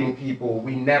targeting people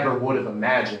we never would have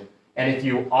imagined. And if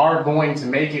you are going to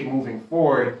make it moving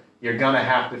forward, you're gonna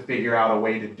have to figure out a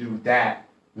way to do that.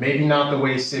 Maybe not the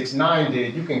way 6ix9ine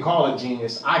did. You can call it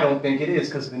genius. I don't think it is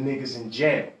because the nigga's in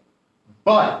jail.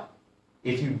 But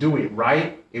if you do it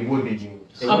right, it would be genius.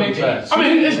 It's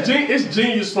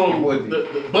genius from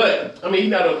but I mean,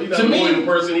 he's not a loyal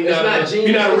person. He's not a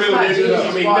real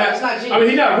nigga.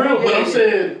 He's not real. But I'm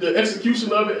saying the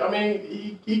execution of it. I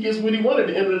mean, he gets what he wanted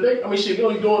at the end of the day. I mean, shit, you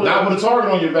only doing not with a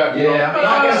target on your back. Time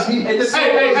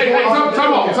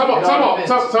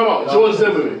out. George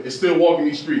Zimmerman is still walking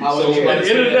these streets. So at the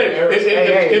end of the day,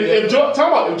 if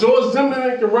George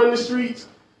Zimmerman can run the streets,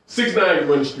 6ix9ine can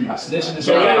run the streets.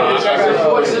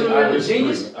 George Zimmerman is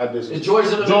genius. George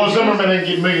Zimmerman ain't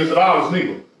getting millions of dollars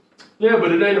neither. Yeah,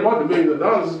 but it ain't about the millions of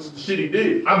dollars. It's the shit he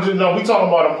did. We talking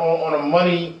about him on a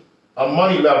money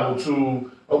level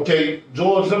too. Okay,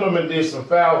 George Zimmerman did some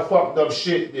foul, fucked up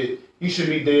shit that he should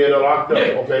be dead or locked up.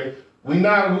 Yeah. Okay, we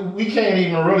can't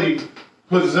even really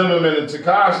put Zimmerman and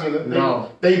Tekashi.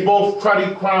 They both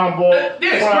cruddy crime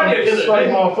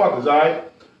motherfuckers.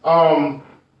 All right.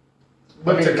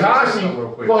 But Tekashi,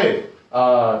 go ahead.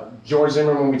 George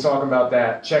Zimmerman, when we talk about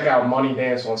that, check out Money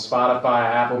Dance on Spotify,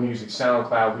 Apple Music,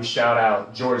 SoundCloud. We shout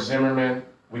out George Zimmerman.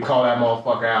 We call that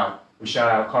motherfucker out. We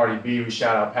shout out Cardi B. We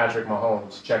shout out Patrick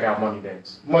Mahomes. Check out Money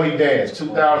Dance. Money Dance,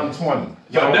 2020.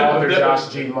 Josh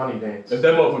G. Money Dance. If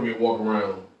that motherfucker get walk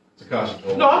around,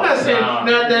 Tekashi. No, I'm not saying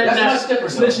that's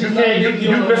different. You can't.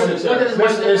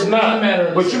 It's not.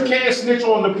 But you can't snitch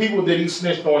on the people that he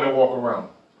snitched on and walk around.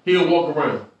 He'll walk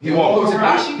around. He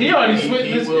already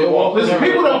switched this.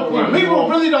 People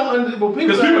really don't understand.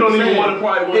 Because people don't even want to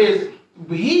probably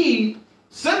he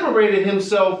separated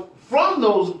himself from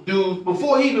those dudes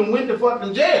before he even went to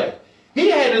fucking jail. He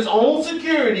had his own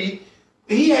security.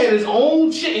 He had his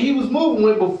own shit he was moving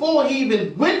with before he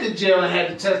even went to jail and had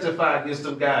to testify against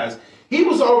them guys. He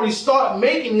was already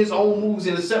making his own moves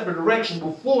in a separate direction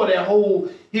before that whole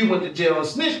he went to jail and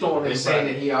snitched on him. They're saying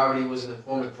that he already was an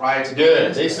informant prior to. Yeah,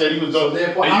 they said he was. So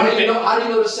therefore, how do you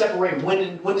know to separate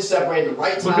when to separate the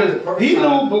right time? Because he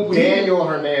knew Daniel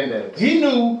Hernandez. He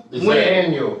knew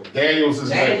when Daniel's his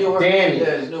name.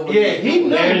 Daniel. Yeah, he knew.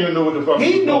 Daniel knew what the fuck.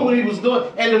 He knew what he was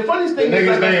doing. And the funniest thing is,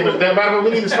 nigga's name is Daniel.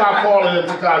 We need to stop calling him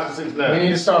Tekashi 69. We need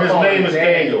to stop his calling name is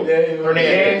Daniel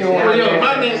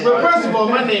Hernandez. But first of all,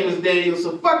 my name is Daniel,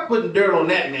 so fuck putting dirt on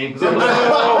that name. Hold on.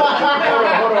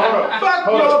 Fuck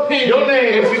your opinion. Your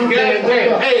name is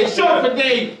Daniel. Hey, it's short for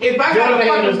Daniel. If I gotta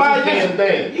fucking buy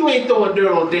this, you ain't throwing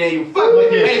dirt on Daniel. Fuck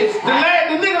it. Hey,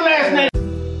 the nigga last name.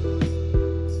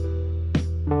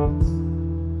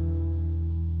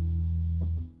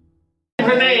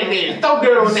 Hernandez. Throw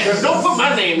dirt on that. Don't put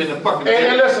my name in the fucking.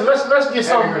 And listen, let's get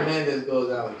something. Hernandez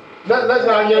goes out.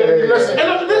 Listen.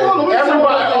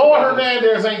 Everybody, all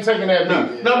Hernandez ain't taking that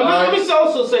beat. No, but let me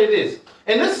also say this.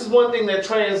 And this is one thing that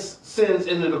transcends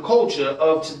into the culture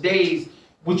of today's,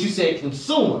 what you say,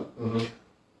 consumer. Mm-hmm.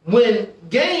 When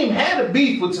Game had a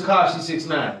beef with Tekashi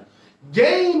 6ix9ine,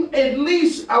 Game, at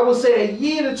least, I would say a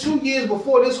year to 2 years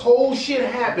before this whole shit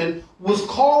happened, was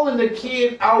calling the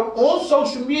kid out on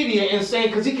social media and saying,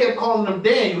 because he kept calling him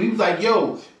Daniel, he was like,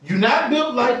 yo, you not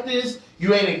built like this.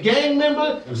 You ain't a gang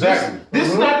member. Exactly.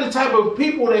 This is not the type of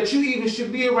people that you even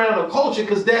should be around a culture,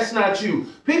 because that's not you.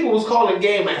 People was calling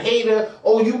Game a hater.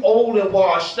 Oh, you old and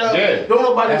washed up. Yeah. Don't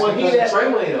nobody want to hear that.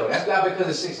 Treyway, though. That's not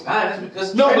because of 6ix9ine. That's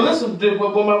because of No, Treyway. but listen,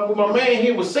 what my man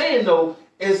here was saying, though,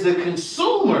 is the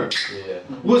consumer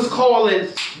was calling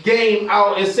Game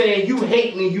out and saying you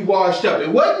hating and you washed up. It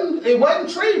wasn't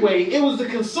Treyway. It was the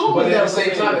consumer. But at the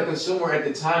same time, the consumer at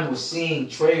the time was seeing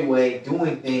Treyway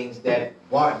doing things that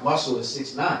Bart Muscle is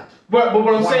 6ix9ine. But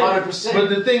what I'm 100%. saying, but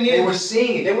the thing is, they were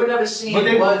seeing it. They were never seeing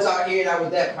Bloods out here that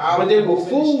was that powerful. But they were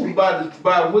fooled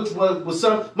by which was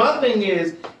some. My thing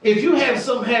is, if you had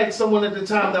someone at the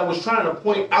time that was trying to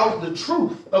point out the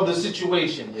truth of the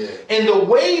situation, and the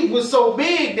wave was so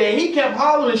big that he kept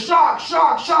hollering shock,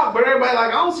 shock, shock, but everybody like,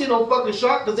 I don't see no fucking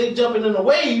shock because they jumping in the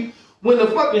wave. When the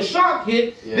fucking shock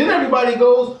hit, then everybody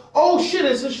goes, oh shit,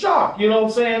 it's a shock. You know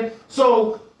what I'm saying?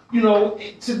 So. You know,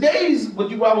 today's, I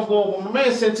was going with my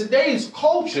man said, today's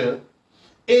culture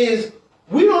is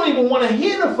we don't even want to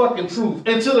hear the fucking truth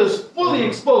until it's fully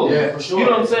exposed. Yeah, for sure. You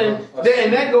know what I'm saying?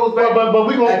 And that goes back. But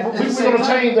we're gonna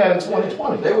change that in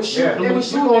 2020. They were shooting. They were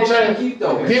shooting.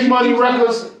 Get Money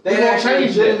Records. They gonna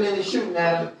change that. Shooting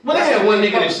at him. But they had one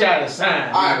nigga that shot a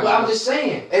sign. All right, well, I'm just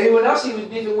saying. Everyone else he was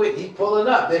beefing with, he pulling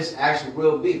up. There's actual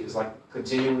real beef. It's like a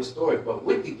continuous story. But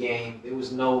with the game, there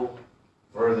was no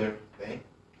further thing.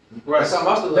 Right.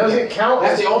 Does it count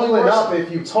as pulling up if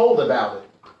you told about it?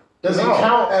 Does it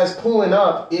count as pulling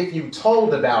up if you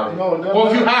told about it? No, or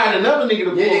if you hired another nigga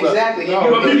to pull up? Exactly.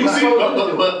 But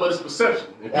it's perception.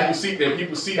 If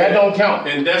people see that don't count.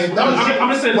 And that's I'm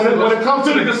just saying when it comes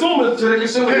to the consumer, in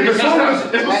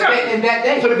that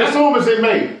day, to the consumers it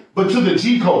may, but to the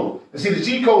G code. And see, the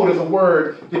G code is a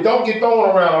word that don't get thrown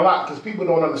around a lot because people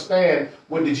don't understand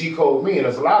what the G code means.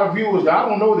 There's a lot of viewers that I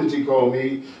don't know what the G code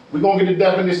means. We're gonna get the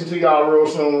definition to y'all real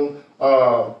soon.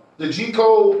 The G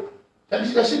code, that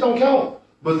shit don't count.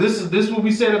 But this is what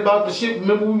we said about the shit.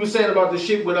 Remember we were saying about the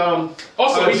shit with also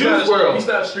he's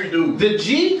not a street dude. The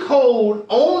G code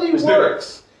only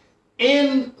works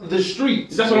in the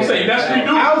streets. That's what I'm saying. That's street dude.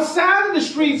 Outside of the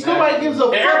streets, nobody gives a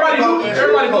fuck. Everybody knew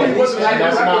he wasn't.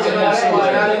 That's why I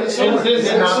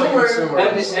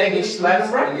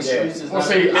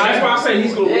say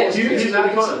he's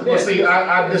gonna. Well, see,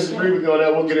 I disagree with you on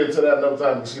that. We'll get into that another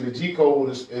time. See, the G code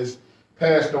is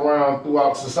passed around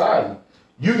throughout society.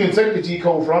 You can take the G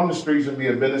code from the streets and be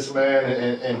a businessman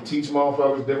and teach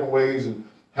motherfuckers different ways and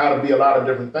how to be a lot of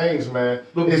different things, man.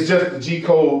 It's just the G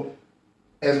code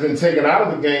has been taken out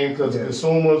of the game because the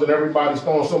consumers and everybody's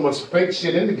throwing so much fake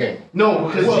shit in the game. No,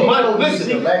 because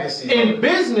listen, in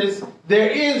business,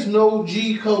 there is no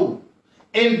G code.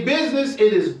 In business,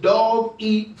 it is dog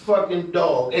eat fucking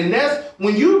dog. And that's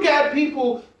when you got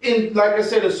people in, like I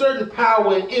said, a certain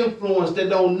power and influence that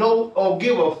don't know or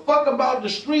give a fuck about the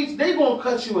streets, they gonna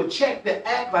cut you a check to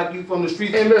act like you from the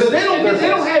streets. Because they don't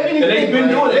have anything. They've been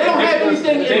doing it. They don't have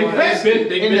anything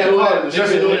invested in that part of the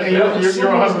street. You're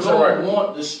 100% right. Don't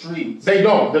want the streets. They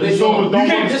don't. The consumers don't want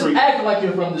the just streets. act like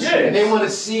you're from the streets. And they want to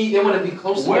see, they want to be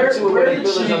close to it.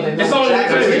 It's all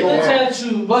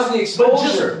tattoo. Plus the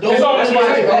exposure. It's all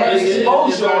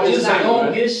exposure is not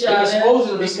don't get shot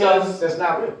exposure because that's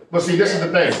not real. But see, this is the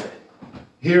thing.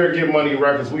 Here at Get Money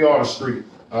Records, we are the street.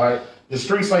 All right, the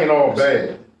streets ain't all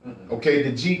bad. Okay,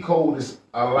 the G code is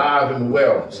alive and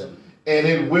well, and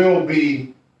it will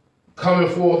be coming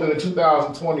forth in the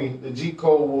 2020. The G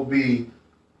code will be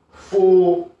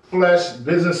full-fledged.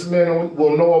 Businessmen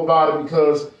will know about it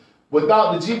because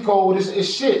without the G code, it's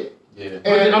shit. Yeah.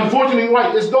 And unfortunately,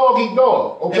 right, it's dog eat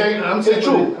dog. Okay, it's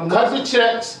true. Cut the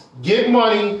checks, get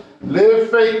money, live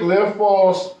fake, live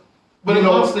false. But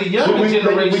amongst the younger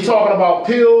generation, we talking about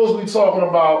pills. We talking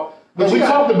about. We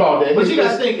talked about that. But you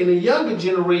got to think, in the younger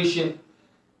generation,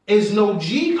 is no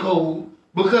G code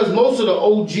because most of the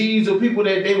OGs or people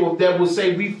that would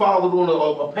say we followed on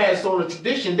or passed on a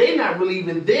tradition, they not really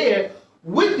even there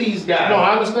with these guys. No,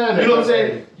 I understand that. You know what I'm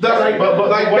saying? But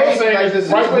what I'm saying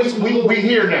is, right, we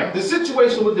here now. The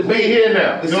situation with the baby. We here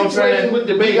now. You know what I'm saying? With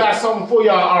the baby. We got something for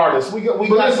y'all artists. We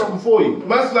got something for you.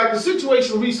 Much like the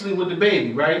situation recently with the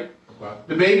baby, right?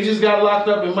 The baby just got locked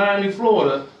up in Miami,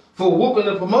 Florida for whooping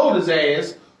the promoter's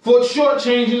ass for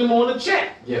shortchanging him on the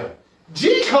check. Yeah.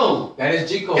 G code. That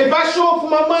is G code. If I show up for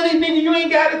my money, nigga, you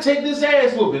ain't got to take this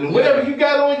ass whooping. And whatever you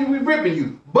got on you, we ripping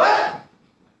you. But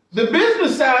the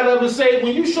business side of it say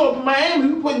when you show up in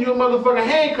Miami, we putting you in motherfucking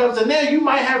handcuffs, and now you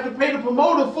might have to pay the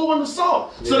promoter for an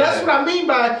assault. So that's what I mean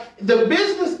by the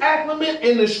business acumen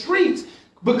in the streets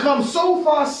become so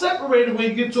far separated when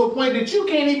you get to a point that you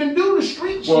can't even do the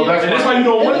street shit. That's why you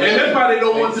don't want, and that's why they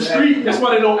don't want the street. That's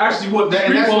why they don't actually want the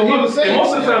street motherfucker. And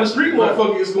most of the time, the street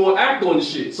motherfucker is going to act on the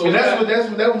shit. So that's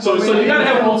what. So you gotta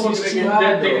have a motherfucker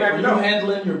that can act. When you're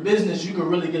handling your business, you can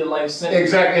really get a life sentence.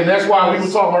 Exactly, and that's why we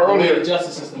were talking about earlier. The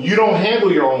justice system. You don't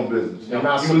handle your own business.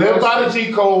 You live by the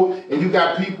G code, and you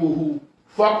got people who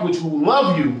fuck with you, who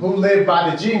love you, who live by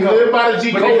the G code. Live by the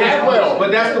G code as well.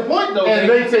 But that's the point, though. And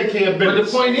they take care of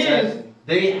business. But the point is,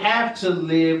 they have to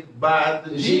live by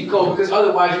the G code because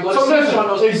otherwise you're going to snitch on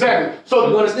those. Exactly. So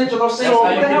you're going to snitch on those things.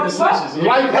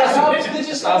 Life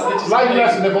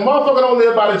lesson. If a motherfucker don't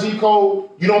live by the G code,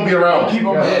 you don't be around. Keep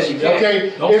them. Okay.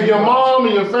 If your mom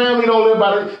and your family don't live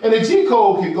by the, and the G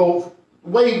code can go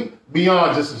way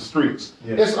beyond just the streets.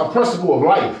 It's a principle of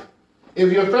life.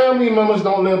 If your family members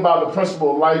don't live by the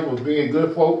principle of life of being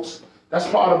good folks, that's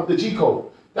part of the G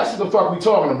code. That's what the fuck we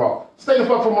talking about. Stay the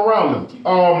fuck from around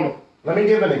them. Let me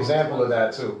give an example of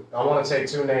that too. I want to take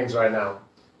two names right now.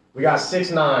 We got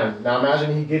 6ix9ine. Now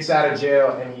imagine he gets out of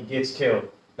jail and he gets killed.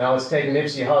 Now let's take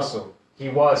Nipsey Hussle. He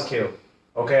was killed.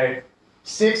 Okay?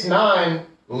 6ix9ine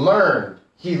learned.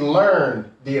 He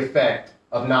learned the effect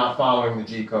of not following the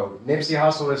G code. Nipsey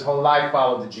Hussle his whole life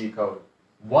followed the G code.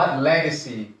 What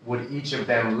legacy would each of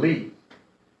them leave?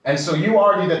 And so you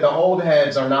argue that the old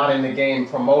heads are not in the game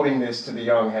promoting this to the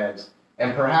young heads.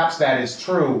 And perhaps that is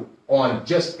true on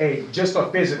just a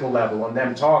physical level, on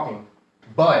them talking.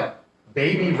 But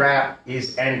baby rap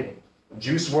is ending.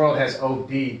 Juice WRLD has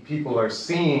OD'd. People are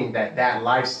seeing that that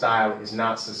lifestyle is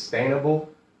not sustainable.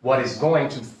 What is going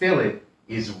to fill it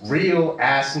is real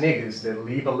ass niggas that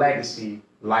leave a legacy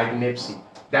like Nipsey.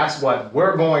 That's what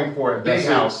we're going for at Big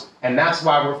House, and that's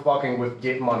why we're fucking with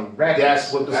Get Money Records.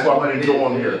 That's what the fuck we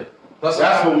doing here.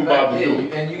 That's what we about to do.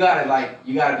 And you gotta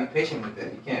be patient with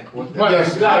that. You can't.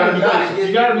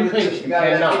 You gotta be patient.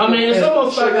 I mean, it's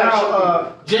almost like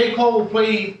how J. Cole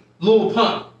played Lil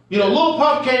Pump. You know, Lil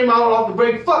Pump came out off the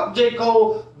break. Fuck J.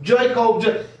 Cole.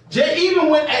 Even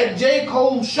went at J.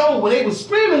 Cole's show when they was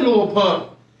screaming Lil Pump.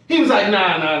 He was like, nah.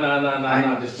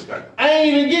 I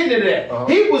ain't even getting to that.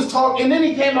 He was talking, and then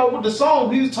he came out with the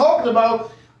song. He was talking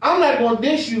about, I'm not gonna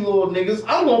dish you little niggas.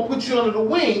 I'm gonna put you under the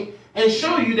wing and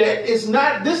show you that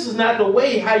this is not the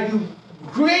way how you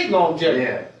create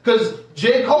longevity. Because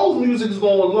J. Cole's music is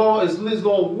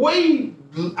going way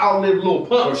outlive Lil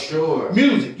Pump. For sure.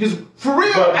 Music. Because for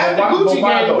real, after Gucci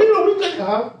Gang, we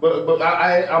couldn't. But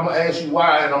I'm gonna ask you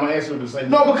why, and I'm gonna answer the same.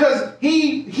 No, because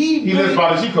he lives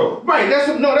by the G code. Right. That's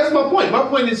my point. My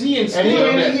point is he instilled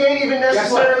that. He ain't even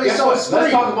necessarily so street.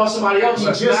 Let's talk about somebody else.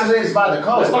 He just lives by the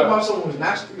code. Let's talk about someone who's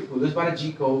not street, who lives by the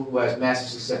G code, who has massive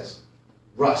success.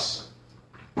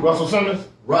 Russell Simmons?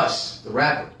 Russ, the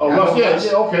rapper. Oh, Russ,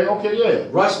 yeah, okay.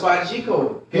 Russ by the G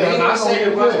code. Yeah, I'm not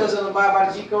saying Russ doesn't abide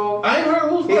by the G code. I ain't heard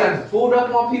who's he done pulled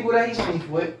up on people that he's beef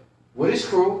with his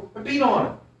crew, and beat on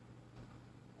him.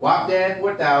 WAP Dad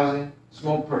 4000,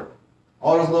 Smoke Purple.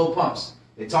 All those little pumps.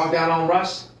 They talk down on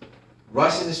Russ.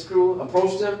 Russ and his crew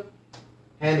approached them,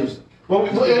 handles them. Well,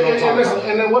 and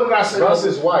then what did I say? Russ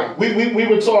is white. We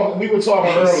were talking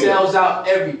earlier. He sells out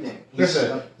everything.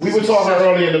 Listen, we were talking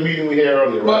earlier in the meeting we had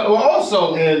earlier. Right? But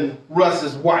also, and Russ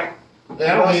is white. He's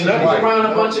around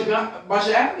a bunch of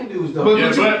African dudes though.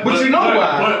 But you know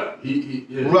why?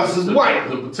 But Russ is white.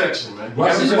 The protection, man.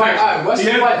 Russ is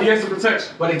white. He has the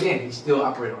protection. But again, he still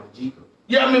operates on the G code.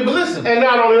 Yeah, I mean, but listen. And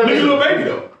not only that, look at Lil Baby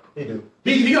though. He do.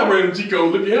 He operated on G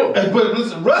code. Look at him. But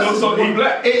listen, Russ. So he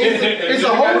black. It's a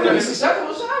whole different. It's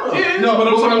acceptable sound. Yeah, no, but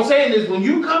what I'm saying is when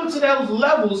you come to those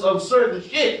levels of certain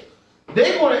shit,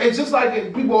 they want to. It's just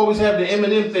like people always have the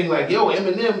Eminem thing, like, yo,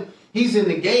 Eminem, he's in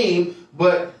the game,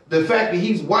 but the fact that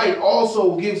he's white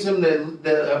also gives him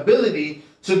the ability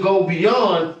to go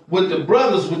beyond what the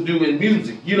brothers would do in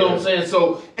music. You know what I'm saying?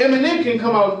 So Eminem can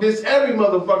come out and diss every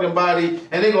motherfucking body,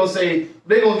 and they're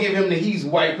gonna give him the he's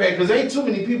white pack, because ain't too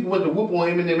many people with the whoop on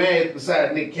Eminem ass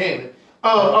besides Nick Cannon.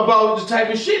 About the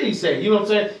type of shit he said, you know what I'm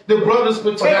saying? The brothers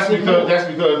protect. That's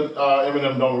because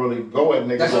Eminem don't really go at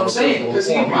niggas. That's what I'm saying. Because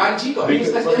he by the G code.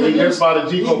 He gets by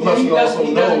the G code. Plus, he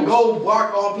doesn't go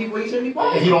bark on people he shouldn't be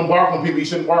barking. He don't bark on people he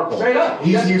shouldn't bark on. Straight up.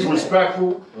 He's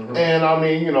respectful, and I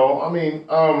mean,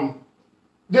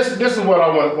 this is what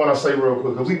I want to say real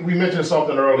quick, because we mentioned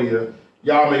something earlier.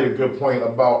 Y'all made a good point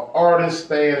about artists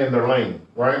staying in their lane,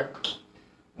 right?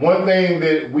 One thing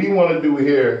that we want to do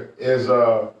here is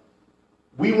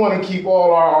we want to keep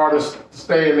all our artists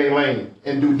stay in their lane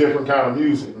and do different kind of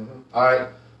music. All right.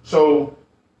 So,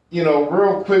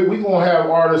 real quick, we're going to have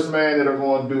artists, man, that are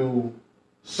going to do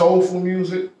soulful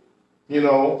music,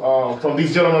 from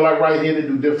these gentlemen like right here that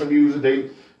do different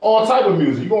music. All type of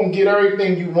music. You're going to get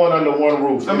everything you want under one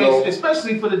roof. I mean,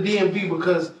 especially for the DMV,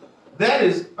 because that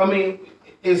is,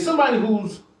 as somebody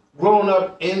who's grown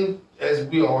up in, as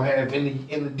we all have, in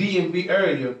the DMV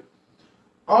area,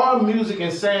 our music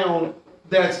and sound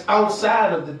that's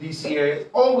outside of the DC area is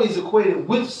always equated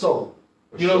with soul.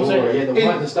 You know what I'm saying?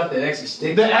 Yeah, the stuff that actually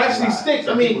sticks. That actually sticks.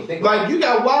 I mean, like you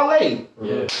got Wale.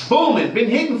 Yeah. Booming, been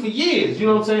hitting for years. You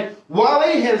know what I'm saying?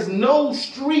 Wale has no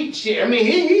street shit. I mean,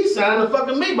 he signed a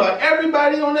fucking Maybach.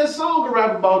 Everybody on that song can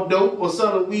rap about dope or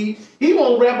selling weed. He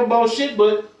won't rap about shit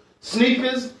but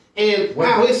sneakers and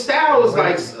how his style is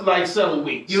like selling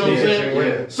weed. You know what I'm saying?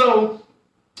 Yeah. So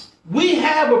we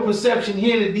have a perception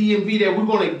here in the DMV that we're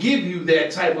going to give you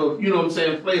that type of,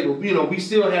 flavor. We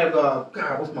still have,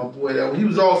 God, what's my boy that? He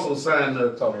was also signed to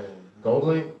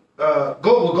GoldLink?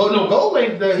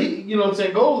 GoldLink,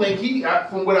 GoldLink,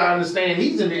 from what I understand,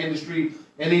 he's in the industry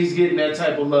and he's getting that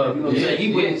type of love. You know what I'm saying?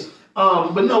 He wins.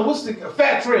 But no, what's the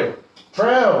Fat Trail?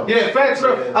 Yeah, Fat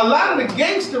Trail. A lot of the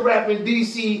gangster rap in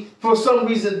DC, for some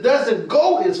reason, doesn't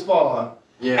go as far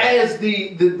as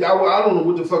the I don't know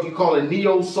what the fuck you call it,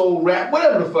 neo soul rap,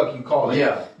 whatever the fuck you call it.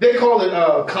 Yeah. They call it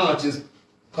conscious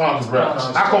rap.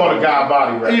 I call it God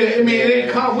body rap. Yeah, I mean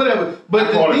it ain't whatever.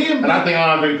 But the DMV, and I think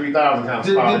Andre 3000 kind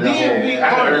of the DMV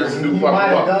artists,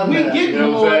 we get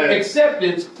more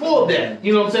acceptance for that.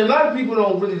 You know what I'm saying? A lot of people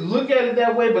don't really look at it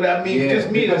that way, but I mean, just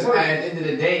me. Because at the end of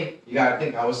the day, you gotta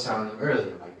think. I was telling them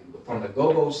earlier, like from the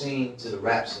go-go scene to the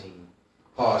rap scene,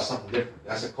 caused something different.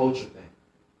 That's a culture thing.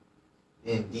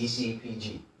 In DC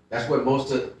PG. That's where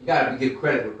you gotta give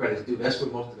credit where credit's due. That's where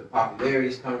most of the popularity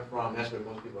is coming from. That's where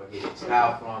most people are getting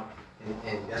style from.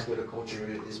 And that's where the culture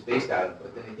is based out of.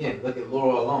 But then again, look at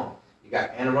Laurel alone. You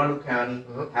got Anne Arundel County,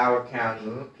 Howard County,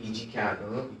 PG County.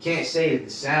 You can't say that the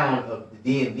sound of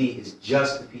the DMV is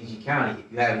just the PG County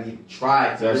if you haven't even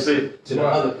tried to listen to the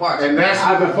other parts. And that's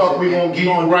what the fuck we gonna get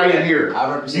you right here.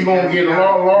 You gonna get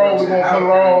Laurel, we gonna put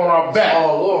Laurel on our back.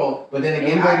 All Laurel, but then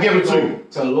again, we're gonna give it to you.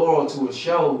 To Laurel to a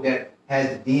show that has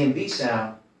the DMV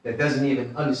sound that doesn't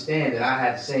even understand that I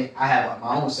have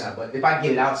my own sound. But if I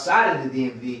get it outside of the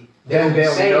DMV, they'll be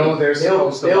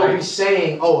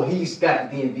saying, oh, he's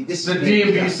got the DMV. This is the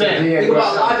DMV sound. Think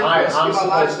about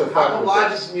Logic. How come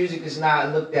Logic's music is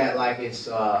not looked at like it's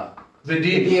the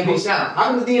DMV sound? How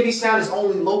come the DMV sound is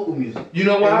only local music? You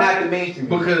know why? Not the mainstream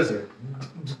music.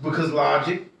 Because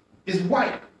Logic is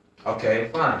white. Okay,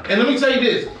 fine. And let me tell you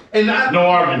this. No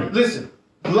argument. Listen,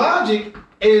 Logic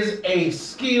is a very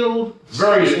skilled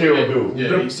dude.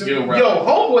 Yeah, he's skilled rapper. Yo,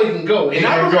 homeboy can go. And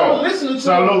I remember listening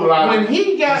to him when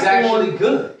he got actually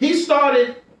good. He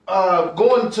started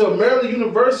going to Maryland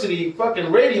University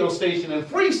fucking radio station and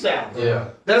freestyle. Yeah.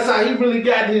 That's how he really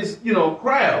got his,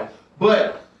 crowd.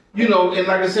 But, and like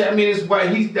I said, I mean, it's white.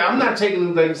 I'm not taking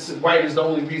him like white is the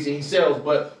only reason he sells,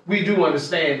 but we do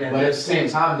understand that. But at the same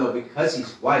time, though, because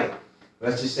he's white,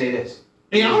 let's just say this.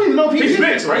 And I don't even know if he's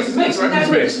mixed, right? He's mixed.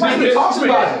 He talks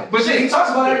about it. But he talks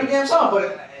about every damn song.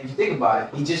 But if you think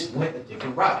about it, he just went a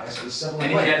different route. That's what simple.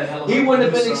 He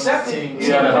wouldn't have been accepted. He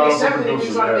wouldn't have been accepted if he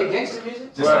was trying to make gangster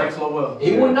music. Just like Flowell.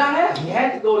 He would not have. He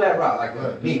had to go that route.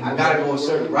 Like me, I gotta go a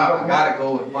certain route. I gotta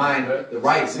go and find the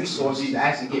right resources to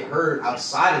actually get heard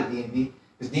outside of DMV,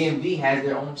 because DMV has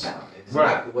their own sound. It's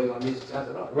not the way my music sounds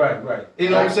at all. Right. You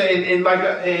know what I'm saying?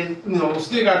 And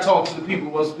still gotta talk to the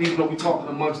people, even though we talking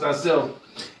amongst ourselves.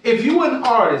 If you an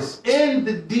artist in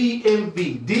the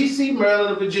DMV, DC, Maryland,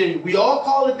 and Virginia, we all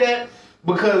call it that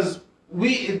because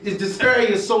this area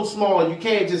is so small, you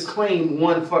can't just claim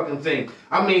one fucking thing.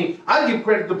 I mean, I give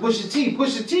credit to Pusha T.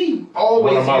 Pusha T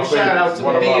always gives shout out to the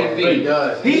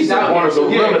DMV. He's one of the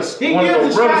realest. He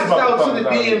gives shout out to the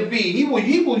DMV.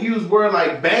 He will use words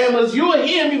like Bamas. You'll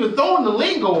hear him even throwing the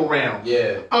lingo around.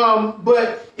 Yeah.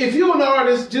 But if you're an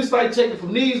artist, just like taking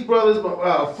from these brothers,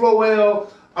 Flowell,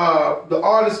 the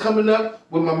artist coming up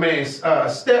with my man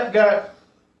Step God,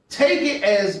 take it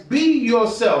as be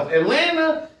yourself.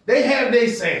 Atlanta, they have their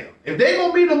sound. If they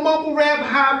gonna be the mumble rap,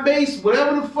 high bass,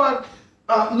 whatever the fuck,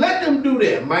 let them do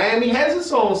that. Miami has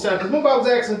its own sound. Because remember I was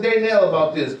asking Danielle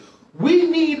about this. We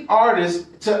need artists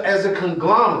to, as a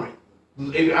conglomerate,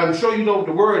 I'm sure you know what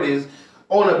the word is,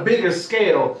 on a bigger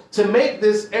scale, to make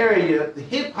this area, the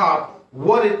hip hop,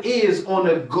 what it is on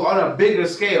a bigger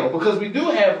scale. Because we do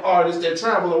have artists that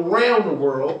travel around the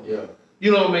world. Yeah.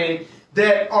 You know what I mean?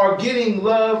 That are getting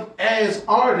love as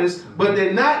artists, but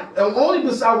they're not. Only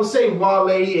besides, I would say Wale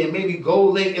and maybe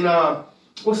GoldLink and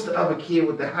what's the other kid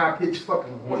with the high pitched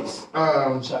fucking voice?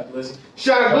 Shock Glizzy.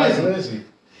 Shock Glizzy.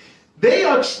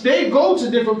 They go to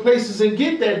different places and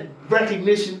get that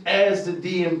recognition as the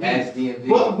DMV.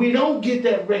 But we don't get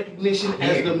that recognition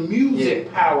as the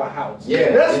music powerhouse.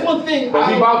 Yeah. That's one thing. But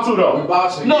we about to though.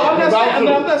 No, I'm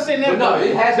not saying that. But no,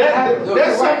 it has not happened.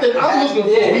 That's something I'm looking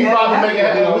for. We about to make it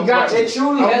happen. We got you. It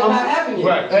truly has not happened yet.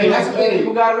 Right. And that's the thing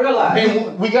people gotta realize.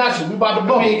 And we got you. We about to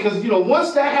bump. I mean, because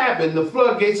once that happened, the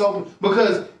floodgates open.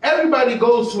 Because everybody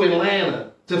goes to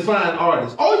Atlanta to find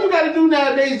artists. All you got to do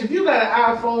nowadays, if you got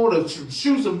an iPhone to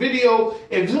shoot some video,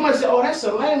 if somebody say, "Oh, that's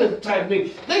Atlanta type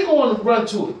thing," they go and run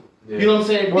to it. Yeah. You know what I'm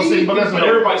saying? Well, see, but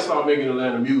everybody started making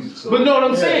Atlanta music. So. But know what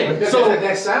I'm saying? So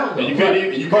that sound. And you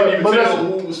couldn't even tell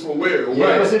who was from where.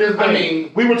 Yeah, but see, this thing, I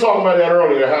mean, we were talking about that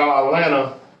earlier. How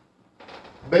Atlanta,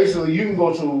 basically, you can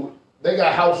go to. They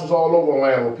got houses all over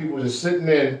Atlanta where people just sitting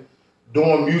in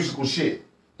doing musical shit.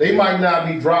 They might not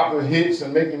be dropping hits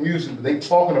and making music, but they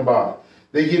talking about it.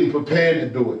 They getting prepared to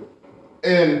do it.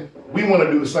 And we want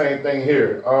to do the same thing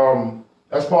here.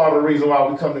 That's part of the reason why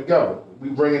we come together. We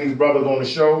bringing these brothers on the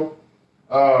show.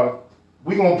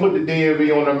 We gonna put the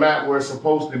DMV on the map where it's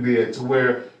supposed to be at, to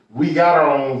where we got our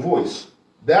own voice.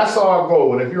 That's our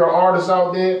goal. And if you're an artist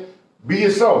out there, be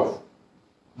yourself.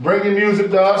 Bring your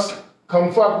music to us.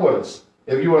 Come fuck with us.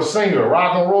 If you're a singer,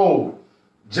 rock and roll,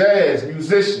 jazz,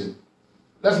 musician,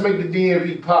 let's make the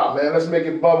DMV pop, man. Let's make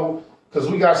it bubble. Because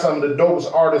we got some of the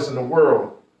dopest artists in the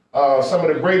world. Some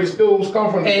of the greatest dudes come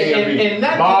from the DMV. And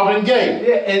Marvin Gaye.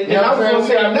 Yeah, and I was going to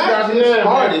say, not just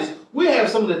artists, we have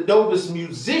some of the dopest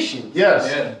musicians.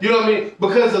 Yes. Yeah. You know what I mean?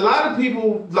 Because a lot of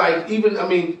people,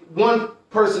 one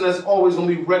person that's always going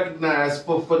to be recognized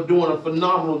for doing a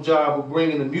phenomenal job of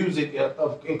bringing the music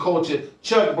and culture,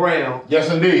 Chuck Brown. Yes,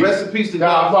 indeed. Rest in peace to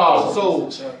Godfather Soul.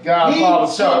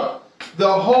 Godfather Chuck.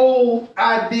 The whole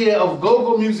idea of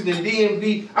go-go music and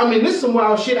DMV. I mean, this is some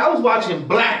wild shit. I was watching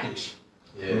Blackish.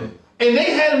 Yeah. And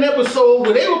they had an episode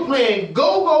where they were playing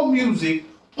go-go music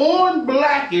on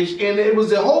Blackish, and it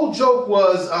was the whole joke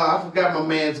was, I forgot my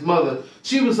man's mother.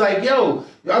 She was like, yo,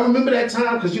 I remember that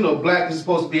time, because Black is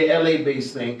supposed to be an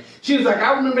LA-based thing. She was like,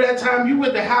 I remember that time you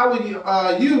went to Howard,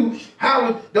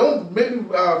 don't make me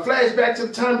flash back to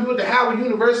the time you went to Howard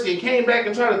University and came back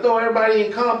and tried to throw everybody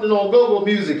in Compton on go-go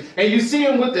music. And you see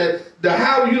him with the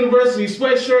Howard University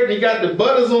sweatshirt, and he got the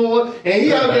butters on, and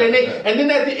he out there, and then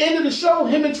at the end of the show,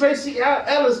 him and Tracy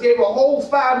Ellis gave a whole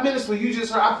 5 minutes where you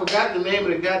just heard, I forgot the name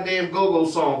of the goddamn go-go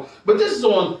song. But this is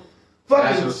on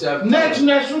fucking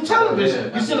national television.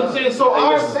 Yeah, you see what I'm saying? So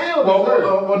our sound is heard.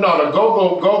 Well, no, the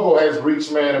go-go has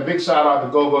reached, man. A big shout out to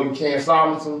go-go. You can't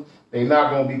silence them. They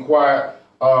not gonna be quiet.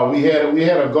 We had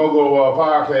a go-go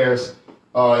podcast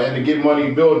in the Get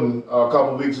Money building a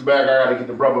couple weeks back. I gotta get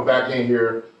the brother back in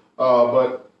here.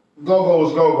 But go-go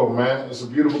is go-go, man. It's a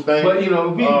beautiful thing. But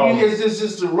it's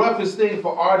just the roughest thing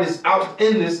for artists out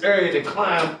in this area to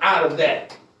climb out of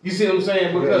that. You see what I'm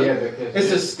saying? Because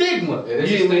it's a stigma.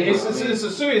 It's a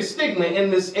serious stigma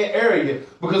in this area.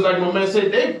 Because like my man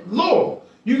said, Lord,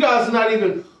 you guys are not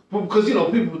even, because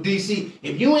people in DC,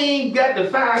 if you ain't got the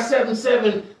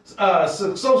 577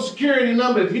 social security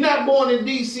number. If you're not born in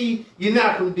DC, you're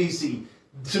not from DC.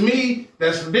 To me,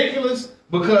 that's ridiculous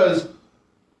because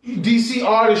DC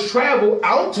artists travel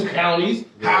out to counties,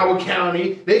 Howard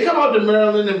County. They come out to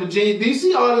Maryland and Virginia.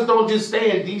 DC artists don't just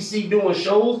stay in DC doing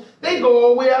shows. They go all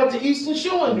the way out to Eastern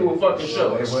Shore and do a fucking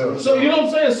show. So you know what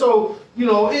I'm saying? So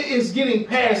it's getting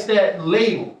past that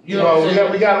label. You know what I'm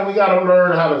saying? We got to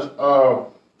learn how to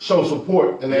show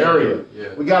support in the area.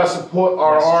 Yeah. We got to support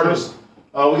our artists.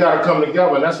 We got to come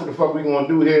together, and that's what the fuck we gonna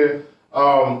do here.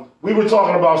 We were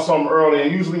talking about something earlier.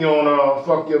 Usually on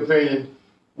Fuck Your Opinion,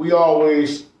 we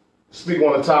always speak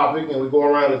on a topic and we go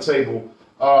around the table.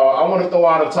 I want to throw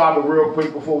out a topic real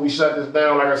quick before we shut this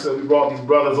down. Like I said, we brought these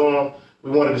brothers on. We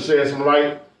wanted to shed some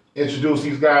light, introduce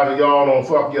these guys and y'all on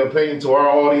Fuck Your Opinion to our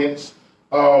audience.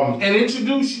 And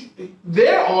introduce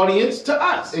their audience to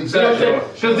us. Exactly.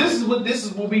 Because this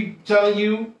is what we telling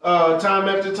you time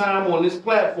after time on this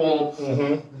platform.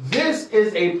 Mm-hmm. This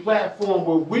is a platform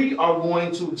where we are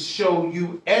going to show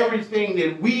you everything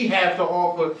that we have to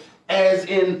offer, as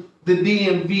in the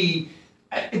DMV.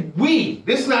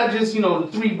 This is not just the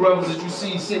three brothers that you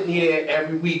see sitting here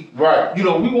every week. Right. We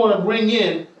want to bring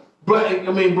in,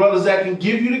 brothers that can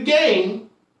give you the game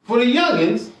for the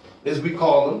youngins, as we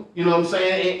call them, you know what I'm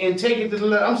saying, and take it to the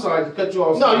left. I'm sorry to cut you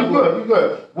off. No, you're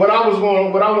good. What I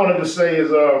wanted to say is,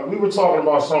 we were talking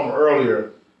about something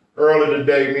earlier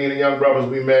today. Me and the young brothers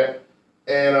we met,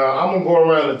 and I'm gonna go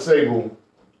around the table.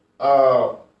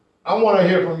 I want to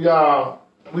hear from y'all.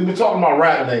 We were talking about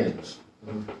rap names,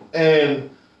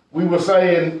 and we were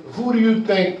saying, who do you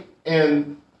think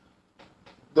in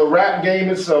the rap game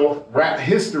itself, rap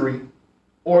history,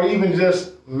 or even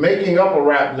just making up a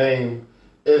rap name?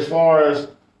 As far as,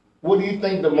 what do you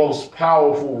think the most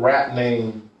powerful rap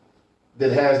name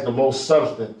that has the most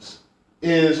substance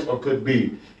is or could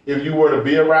be? If you were to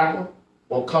be a rapper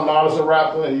or come out as a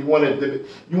rapper and you wanted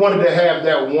to have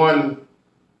that one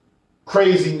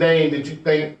crazy name that you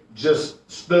think just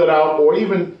stood out, or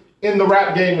even in the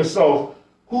rap game itself,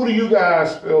 who do you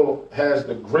guys feel has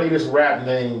the greatest rap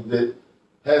name that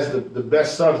has the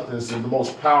best substance and the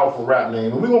most powerful rap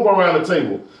name? And we're going to go around the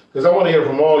table, because I want to hear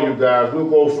from all you guys. We'll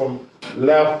go from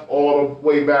left all the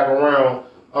way back around,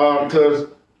 because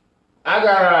I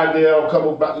got an idea of a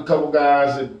couple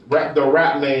guys that the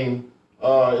rap name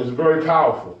is very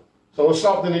powerful. So it's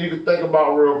something that you can think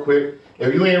about real quick.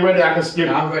 If you ain't ready, I can skip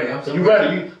it. I'm ready. You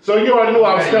ready? So you already knew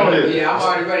I was coming in. Yeah, I'm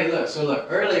already ready. Look,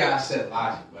 earlier I said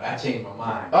Logic, but I changed my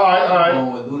mind. All right.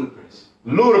 I'm going with Ludacris.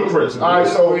 Ludacris. All right,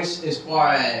 so as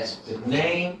far as the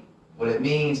name, what it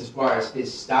means, as far as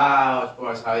his style, as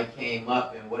far as how he came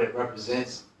up and what it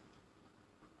represents,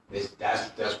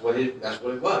 that's what it was.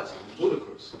 It was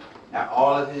Ludacris. Now,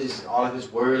 all of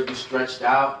his words were stretched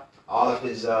out. All of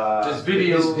his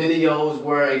videos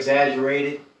were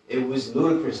exaggerated. It was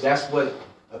Ludacris. That's what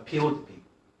appealed to people.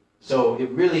 So it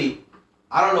really,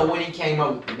 I don't know when he came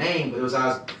up with the name, but it was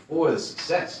before the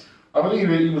success. I believe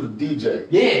he was a DJ.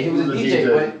 Yeah, he was a DJ.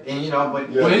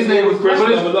 But his name was Chris.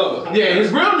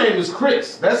 His real name is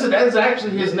Chris. That's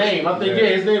actually his name. I think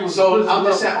his name was. So I'm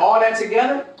just saying all that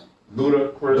together.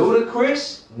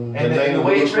 Ludacris. And then the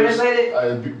way it translated.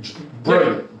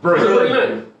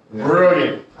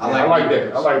 Brilliant. I like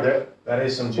that. That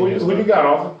is some genius. Who you got,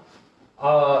 Arthur?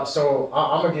 So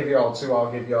I'm gonna give y'all two. I'll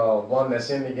give y'all one that's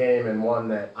in the game and one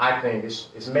that I think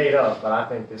is made up, but I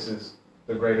think this is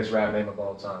the greatest rap name of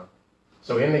all time.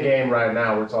 So in the game right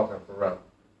now, we're talking Pharrell,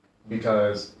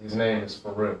 because his name is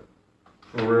Pharrell.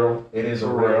 For real? It is a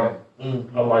real name.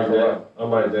 I like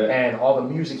that. And all the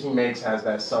music he makes has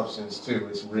that substance too.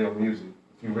 It's real music,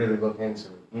 if you really look into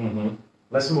it. Mm-hmm.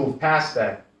 Let's move past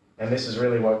that, and this is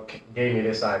really what gave me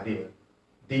this idea.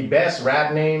 The best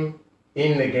rap name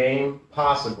in the game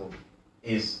possible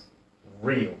is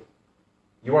Real.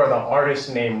 You are the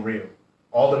artist named Real.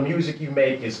 All the music you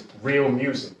make is real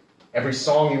music. Every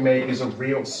song you make is a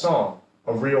real song,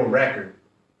 a real record.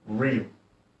 Real.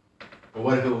 But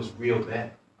what if it was real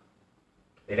bad?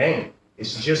 It ain't.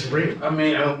 It's just real. I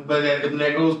mean, but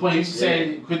that goes point. He's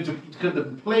saying could the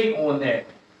play on that?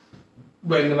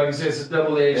 But like I said, it's a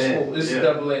double-edged sword. It's a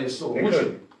double-edged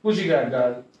sword. What you got,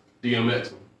 Dottie?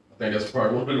 DMX. I think that's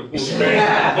probably one of the points.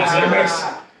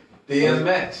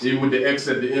 DMX. Even with the X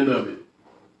at the end of it.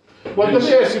 Well, let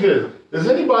me ask you this. Does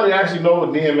anybody actually know what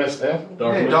DMX stands for?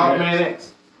 Dark Man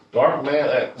X. Dark Man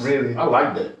X. Really? I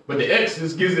like that. But the X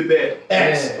just gives it that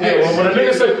X. Yeah. When a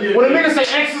nigga say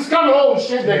X is coming, oh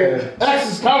shit, nigga.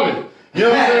 X is coming. You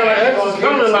know what I'm saying? Like, X is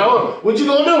coming. Like, oh, what you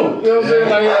gonna do? You know what I'm saying?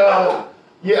 Like,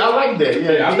 yeah, I like that.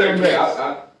 Yeah, DMX.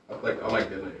 I like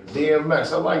that name.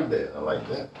 DMX. I like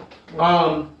that.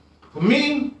 For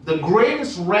me, the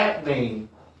greatest rap name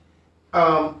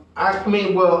I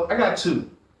got two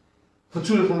for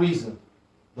two different reasons.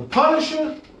 The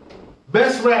Punisher,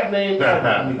 best rap name ever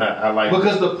for me. I like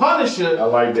because the Punisher. I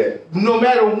like that. No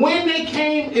matter when they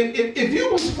came, if you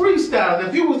was freestyling,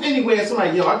 if you was anywhere, and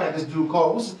somebody, I got this dude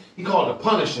called, he called the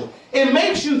Punisher. It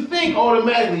makes you think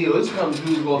automatically, this comes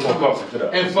dude gonna fuck it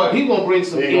up. And fuck, he gonna bring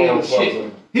some ill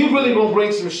shit. He really gonna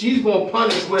bring some shit. He's gonna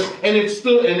punish with, and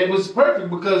it was perfect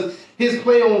because his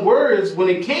play on words when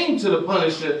it came to the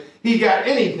Punisher, he got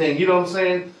anything. You know what I'm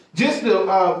saying? Just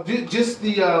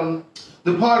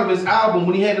the part of his album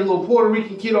when he had the little Puerto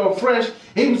Rican kid all fresh,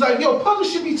 he was like, "Yo,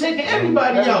 Punisher should be taking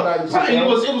everybody out." It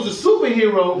was a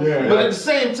superhero, but at the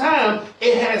same time,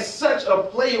 it has such a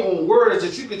play on words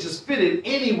that you could just fit it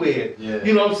anywhere. Yeah.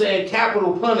 You know what I'm saying?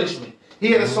 Capital punishment.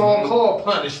 He had a song called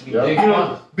 "Punish Me."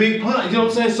 Big pun. You know what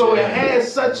I'm saying? So it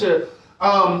has such a,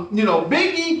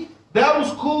 Biggie. That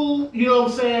was cool. You know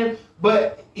what I'm saying?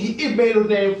 But it made a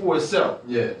name for itself.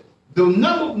 Yeah. The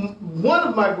one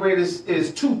of my greatest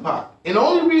is Tupac, and the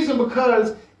only reason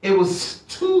because it was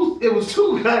two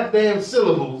goddamn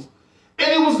syllables,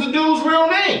 and it was the dude's real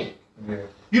name. Yeah.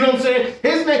 You know what I'm saying?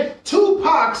 His name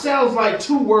Tupac sounds like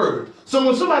two words. So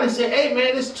when somebody say, "Hey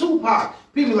man, it's Tupac,"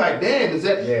 people like, "Damn, is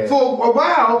that?" Yeah. For a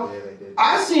while,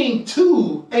 I seen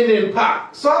two and then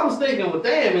Pac. So I was thinking, well,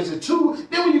 damn, is it two?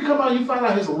 Then when you come out, you find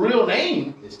out his real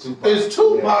name. It's Tupac. It's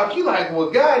Tupac. Yeah. You like, well,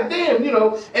 goddamn,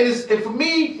 and for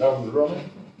me. That was his real name?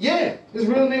 Yeah. His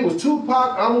real name was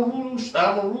Tupac Amaru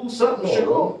something.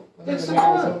 Shakur. It's Tupac. I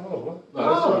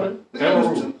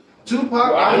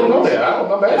don't know that. I don't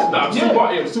know that.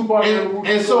 Tupac. It was Tupac.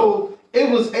 And so. It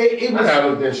was. I gotta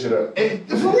look that shit up.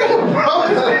 For real, bro.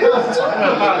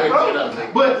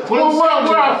 But we're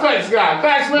our facts guy,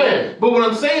 facts man. But what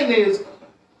I'm saying is,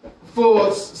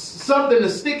 for something to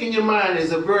stick in your mind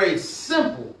is a very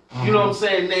simple, you know what I'm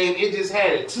saying, name. It just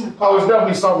had it Tupac. Oh, it's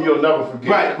definitely something you'll never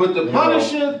forget. Right, but the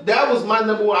Punisher, that was my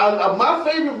number one. My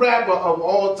favorite rapper of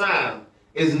all time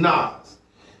is Nas.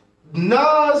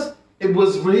 Nas, it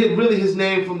was really his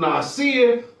name from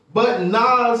Nasir. But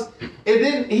Nas,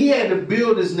 he had to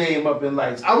build his name up in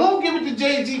lights. I won't give it to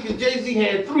Jay-Z because Jay-Z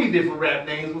had 3 different rap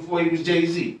names before he was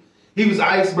Jay-Z. He was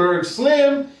Iceberg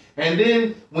Slim, and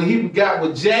then when he got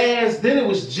with Jazz, then it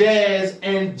was Jazz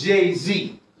and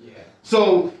Jay-Z. Yeah.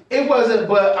 So it wasn't,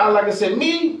 but like I said,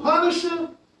 me, Punisher,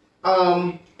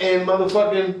 and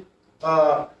motherfucking,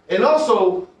 and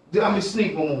also, I'm gonna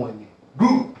sneak one more in there.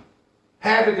 Group,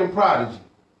 Havoc and Prodigy.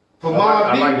 For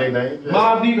Mobb Deep, I like that name. Yeah.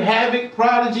 Mobb Deep, Havoc,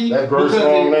 Prodigy. That's very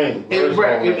strong name. And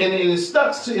it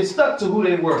stuck to who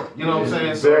they were. You know what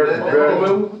I'm saying?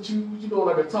 What you doing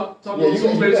like a talk? Because we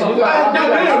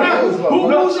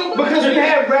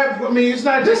have rap. I mean, it's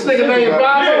not just nigga name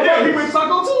 5. He been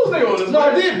Taco Tuesday on this. No,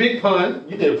 I did Big Pun.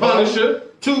 You did Punisher,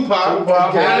 Tupac.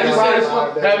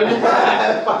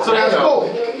 So that's cool.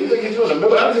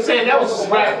 But I'm just saying that was a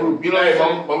rap group. You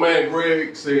know, my man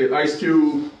Greg said Ice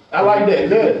Cube. I like that,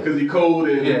 because he cold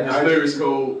and his lyrics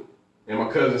cold. And my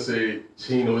cousin said,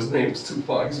 she know his name is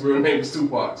Tupac. His real name is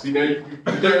Tupac. See, now you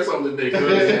learned something today. I didn't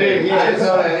know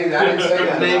that either. I didn't say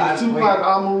that. His name is Tupac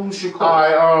Amaru Shakur. All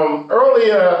right,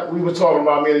 earlier we were talking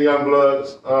about me and the Young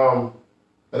Bloods.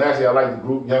 And actually, I like the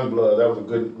group Young Blood. That was a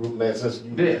good group name since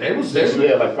you. Yeah, they was. Since you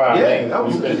had like 5 names. That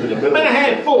was. Man, I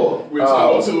had 4. We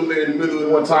Taco Tuesday in the middle of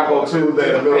the. One Taco Tuesday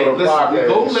in the middle of the podcast. We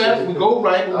go left, we go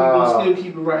right, but we gonna still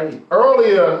keep it right.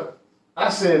 Earlier, I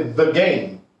said the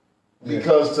game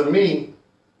because to me,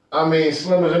 I mean,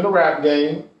 Slim is in the rap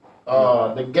game.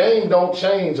 The game don't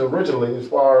change originally as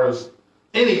far as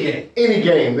any game. Any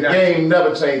game, the game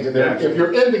never changes. If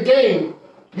you're in the game,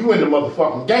 you in the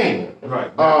motherfucking game. Right.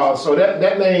 So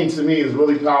that name to me is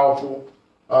really powerful.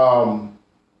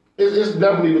 It's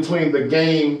definitely between the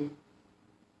game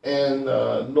and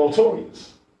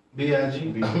Notorious.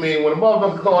 B.I.G. I mean, when a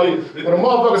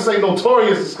motherfucker say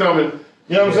Notorious is coming.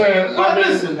 You know what I'm saying? But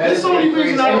listen, that's the only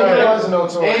reason I know.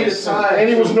 And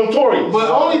he was notorious. But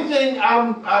the only thing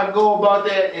I go about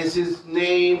that is his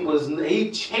name was, he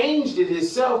changed it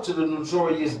himself to the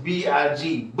Notorious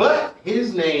B.I.G. But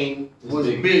his name was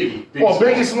Biggie. Well,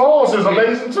 Biggie Smalls is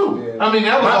amazing too. Yeah. I mean,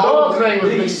 that was my dog's name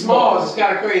was Biggie Smalls. It's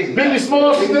kind of crazy. Biggie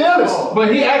Smalls is the illest.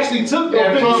 But he actually took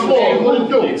that from a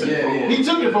movie. He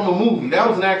took it from a movie. That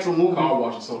was an actual movie. Car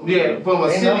wash or something. Yeah, from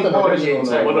a city party game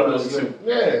type. One of those two.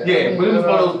 Yeah, but it was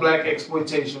one of those black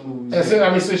exploitation movies. And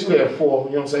since you had 4,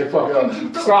 you know what I'm saying? Fuck up.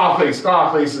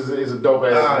 Scarface is a dope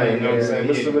ass name. You know what I'm saying?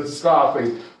 Mr.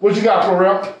 Scarface. What you got,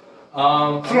 Pharrell?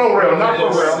 Flow not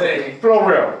Pharrell.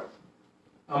 Flow.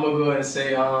 I'm gonna go ahead and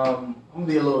say I'm gonna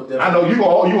be a little different. I know you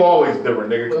always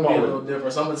different, nigga. Come on. Be a little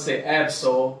different. So I'm gonna say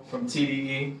Absol from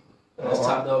TDE. That's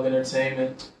Top Dog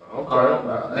Entertainment.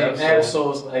 Okay.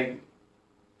 Ab-Soul is like,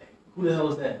 who the hell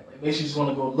is that? Like, makes you just want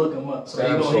to go look him up. So he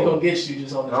gonna get you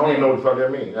just on his I don't name. even know what the fuck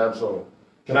that means. Ab-Soul.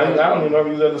 I don't even know if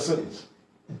you use that in the cities.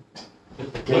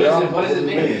 What does it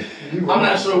mean? I'm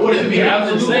not sure what it means.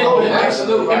 I'm just saying,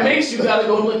 but it makes you gotta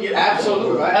go look at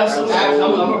Absolute, right?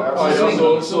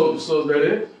 Absolute. So that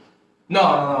it? No.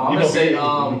 I'm gonna say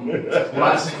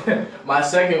my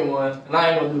second one, and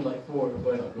I ain't gonna do like 4,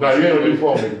 but No, you ain't gonna do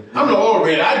 4, nigga. I'm the old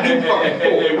red. I do fucking 4.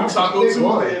 Hey, we taco too.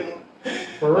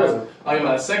 For real. I mean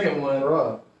my second one.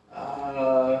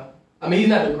 I mean he's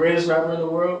not the greatest rapper in the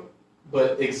world,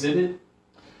 but Exhibit.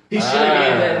 He should have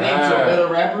gave that name to a better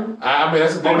rapper. I mean,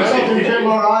 that's a good name.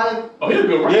 Oh, he's a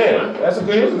good rapper. Yeah, that's a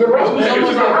good rapper.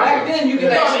 Back then, you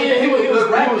could actually. He was good.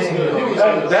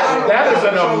 That is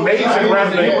an amazing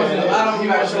rap name. A lot of you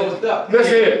guys showed up.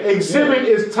 Listen, Exhibit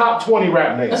is top 20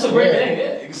 rap names. That's a great name,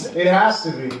 yeah. It has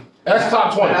to be. That's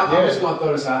top 20. I'm just gonna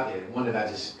throw this out there. One that I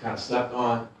just kind of slept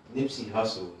on. Nipsey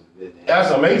Hussle was a good name.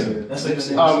 That's amazing. That's a good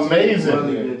name. Amazing.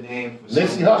 Really good name for Nipsey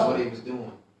someone, Hussle. what he was doing.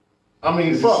 I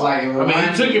mean, It's fuck. like, He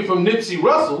took it from Nipsey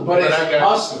Russell, but it's I got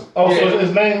Hussle. Oh, so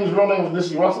his real name was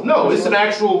Nipsey Russell? no. It's an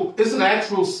actual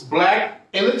black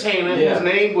entertainer. Yeah. His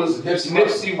name was Nipsey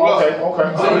Nipsey Russell. Russell.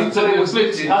 Okay. So he took it was from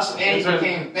Nipsey Hussle, and he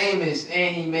became famous,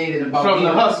 and he made it about from being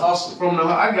the hustle. hustle. From the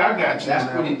I got you. That's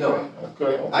now. pretty dope.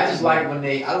 Okay. I just like when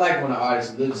an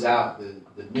artist lives out the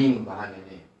meaning behind their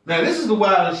name. Now this is the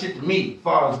wildest shit to me, as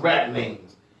far as rap names.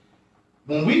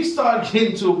 When we start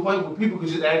getting to a point where people could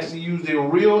just actually use their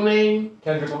real name,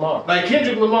 Kendrick Lamar. like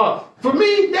Kendrick Lamar. For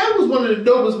me, that was one of the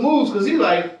dopest moves because he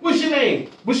like, what's your name?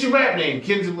 What's your rap name?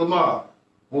 Kendrick Lamar.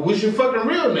 Well, what's your fucking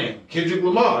real name? Kendrick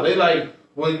Lamar. They like,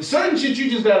 well, certain shit you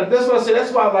just gotta, that's why I say,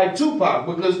 that's why I like Tupac,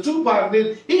 because Tupac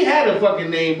he had a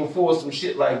fucking name before some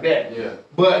shit like that. Yeah.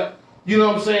 But, you know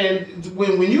what I'm saying?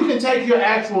 When you can take your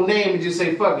actual name and just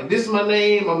say, fuck it, this is my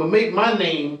name, I'm gonna make my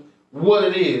name what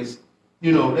it is.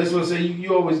 You know, that's what I say.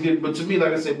 You always get, but to me,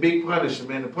 like I said, Big Punisher,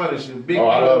 man, the Punisher, Big. Oh,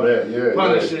 I love that. Yeah.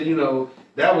 Punisher. Yeah. You know,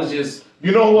 that was just.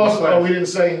 You know who else we didn't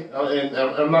say, and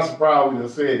I'm not surprised we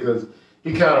didn't say it because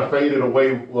he kind of faded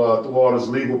away through all his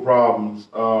legal problems.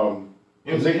 The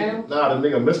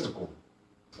nigga Mystical.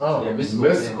 Oh, Yeah,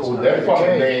 Mystical. That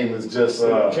fucking name is just.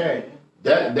 okay.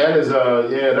 That is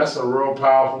that's a real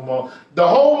powerful one. The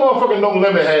whole motherfucking No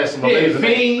Limit has some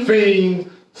amazing Fiend.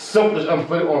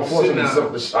 Unfortunately,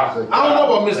 Silk the Shocker. I don't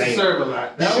know about Mr. Serve a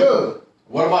lot. You should.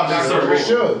 What about Dr. You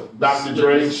should. Dr.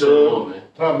 Dre should.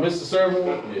 Mr. Serve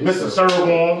one? Mr.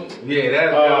 Serve-On. Yeah,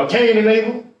 that. Cain and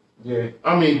Abel. Yeah.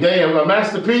 I mean, damn,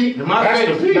 Master P.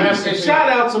 Master P. And shout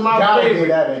out to my Gotta be favorite,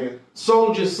 that nigga.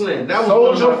 Soldier Slim. That was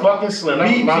Soldier one of my fucking Slim.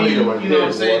 That was my BG, nigga right you know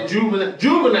what I'm there, saying?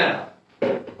 Juvenile.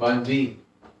 Bun B.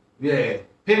 Yeah.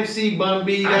 Pimp C, Bun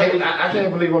B. I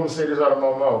can't believe I'm gonna say this out of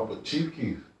my mouth, but Chief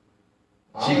Keef.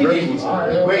 Chief Keef. Great name for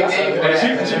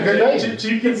that.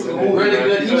 Chief Keef was a Really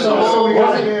good. He was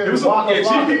a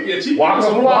Chief Keef Waka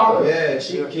Flocka. Yeah,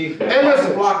 Chief Keef. And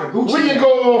listen, we can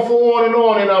go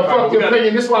on and fuck your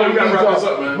opinion. This is why we gotta wrap this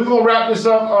up, man. We're gonna wrap this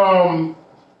up.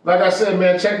 Like I said,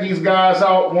 man, check these guys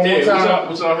out one more time.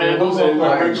 What's up, handles?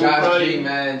 Josh G,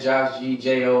 man. Josh G,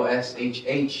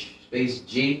 JOSHH space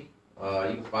G.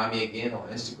 You can find me again on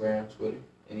Instagram, Twitter,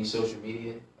 any social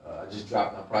media. I just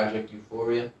dropped my project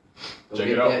Euphoria. Check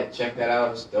it out. Check that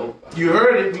out. It's dope. You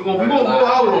heard it. We're gonna go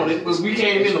out on it because we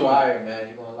came in It's on it. fire, man.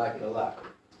 You're gonna like it a lot.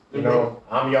 You know,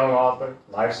 I'm Young Author,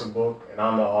 life's a book, and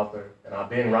I'm the author, and I've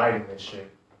been writing this shit.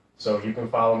 So you can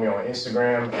follow me on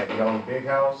Instagram at Young Big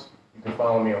House. You can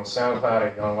follow me on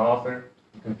SoundCloud at Young Author.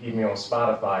 You can feed me on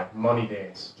Spotify, Money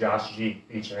Dance, Josh G,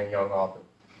 featuring Young Author.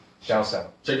 Shouts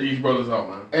out. Check these brothers out,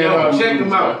 man. And Check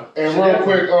them out. And real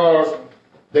quick,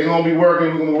 they're gonna be working.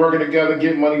 We're gonna be working together.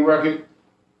 Get Money Record.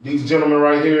 These gentlemen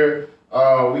right here.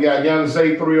 We got Young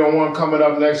Zay 301 coming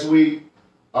up next week.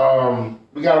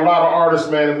 We got a lot of artists,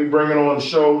 man, that we bringing on the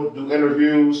show, do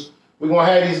interviews. We're gonna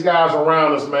have these guys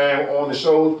around us, man, on the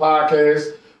shows,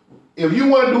 podcasts. If you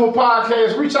want to do a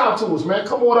podcast, reach out to us, man.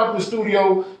 Come on up in the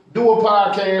studio, do a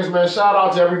podcast, man. Shout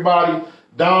out to everybody.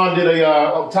 Don did a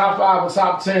top 5 or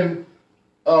top 10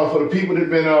 for the people that have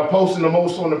been posting the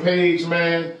most on the page,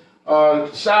 man.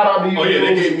 Shout out to you. Oh yeah,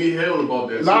 they gave me hell about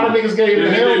that. A lot of niggas gave me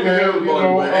hell, man. You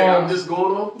know, hey, I'm just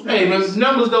going on. Hey, man,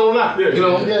 numbers don't lie. You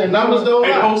know, numbers don't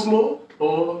Hey, lie. post more.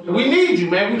 We need you,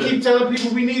 man. We keep telling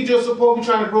people we need your support. We're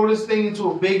trying to grow this thing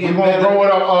into a big and We're gonna grow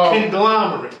it up.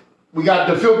 conglomerate. We got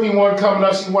the Filthy One coming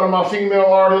up. She's one of my female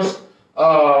artists.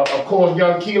 Of course,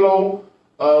 Young Kilo.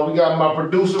 We got my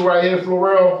producer right here,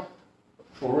 Florell.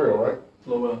 Florell, right?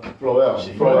 Floel.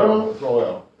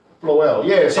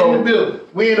 Yeah, so in the building.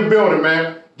 We in the building,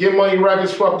 man. Get Money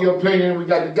Records, fuck your opinion. We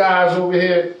got the guys over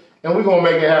here. and we're gonna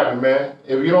make it happen, man.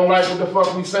 If you don't like what the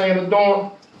fuck we saying or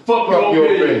doing, fuck your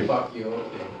opinion. Fuck your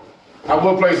opinion. I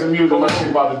will play some music. My shit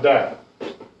about to die.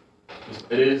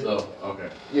 It is? Oh, okay.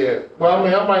 Yeah. Well, I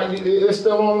mean, I might. It's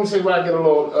still on. Let me see if I get a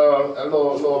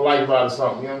little life out of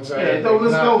something. You know what I'm saying? Yeah,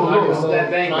 let's go.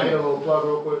 Can I get a little plug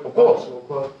real quick? Of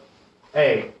course.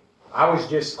 Hey, I was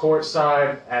just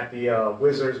courtside at the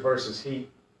Wizards versus Heat,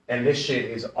 and this shit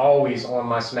is always on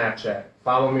my Snapchat.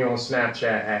 Follow me on Snapchat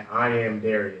at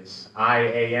IamDarius.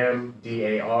 IamDarius.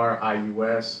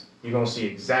 You're gonna see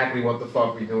exactly what the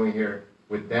fuck we doing here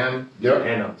with them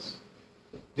and us.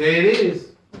 There it is.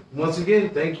 Once again,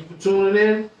 thank you for tuning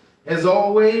in. As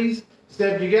always,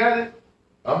 Steph, you got it?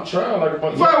 I'm trying like a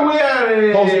bunch. Fuck, we out of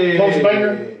here. Post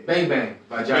banger. Bang Bang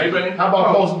by Johnny. Bang Bang? How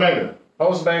about Post banger?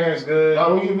 Post banger is good.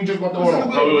 We just gonna throw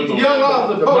it on. Young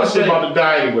Arthur, My Post shit banger. about to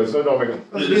die anyway, so it don't make it.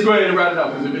 Let's go ahead and wrap it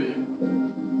up.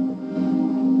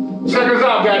 Check us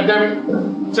out,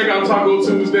 goddammit. Check out Taco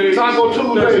Tuesday. Taco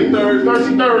Tuesday.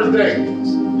 Thirsty Thursday.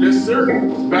 Yes, sir.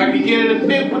 Back again in the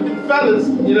pit with the fellas.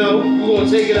 You know, we're gonna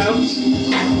take it out.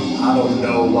 I don't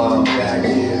know why I'm back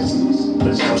here,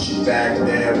 but now she back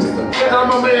there with the. Check out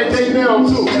my man Daynell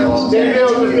too. Daynell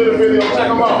just did a video.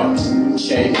 Check him out.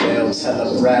 Chain mail, tell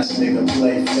a brass nigga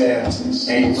play fair.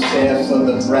 Ain't fair for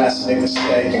the brass nigga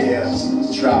stay here.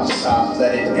 Drop top,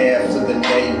 let it air for the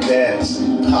name there.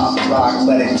 Pop rock,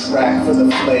 let it crack for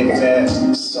the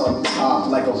flavor. Sun top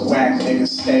like a whack nigga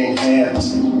stain hair.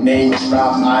 Name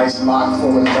drop, eyes locked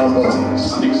for a number.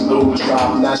 Low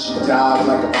drop, now she died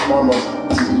like a plumber.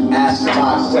 Ask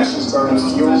my questions, burning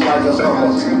fuel like a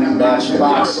hummer.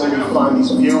 Matchbox, only find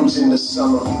these views in the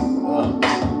summer.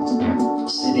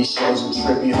 City shows and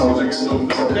trippy hoes.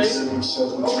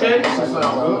 Okay.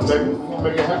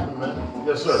 Make it happen, man.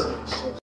 Yes, sir.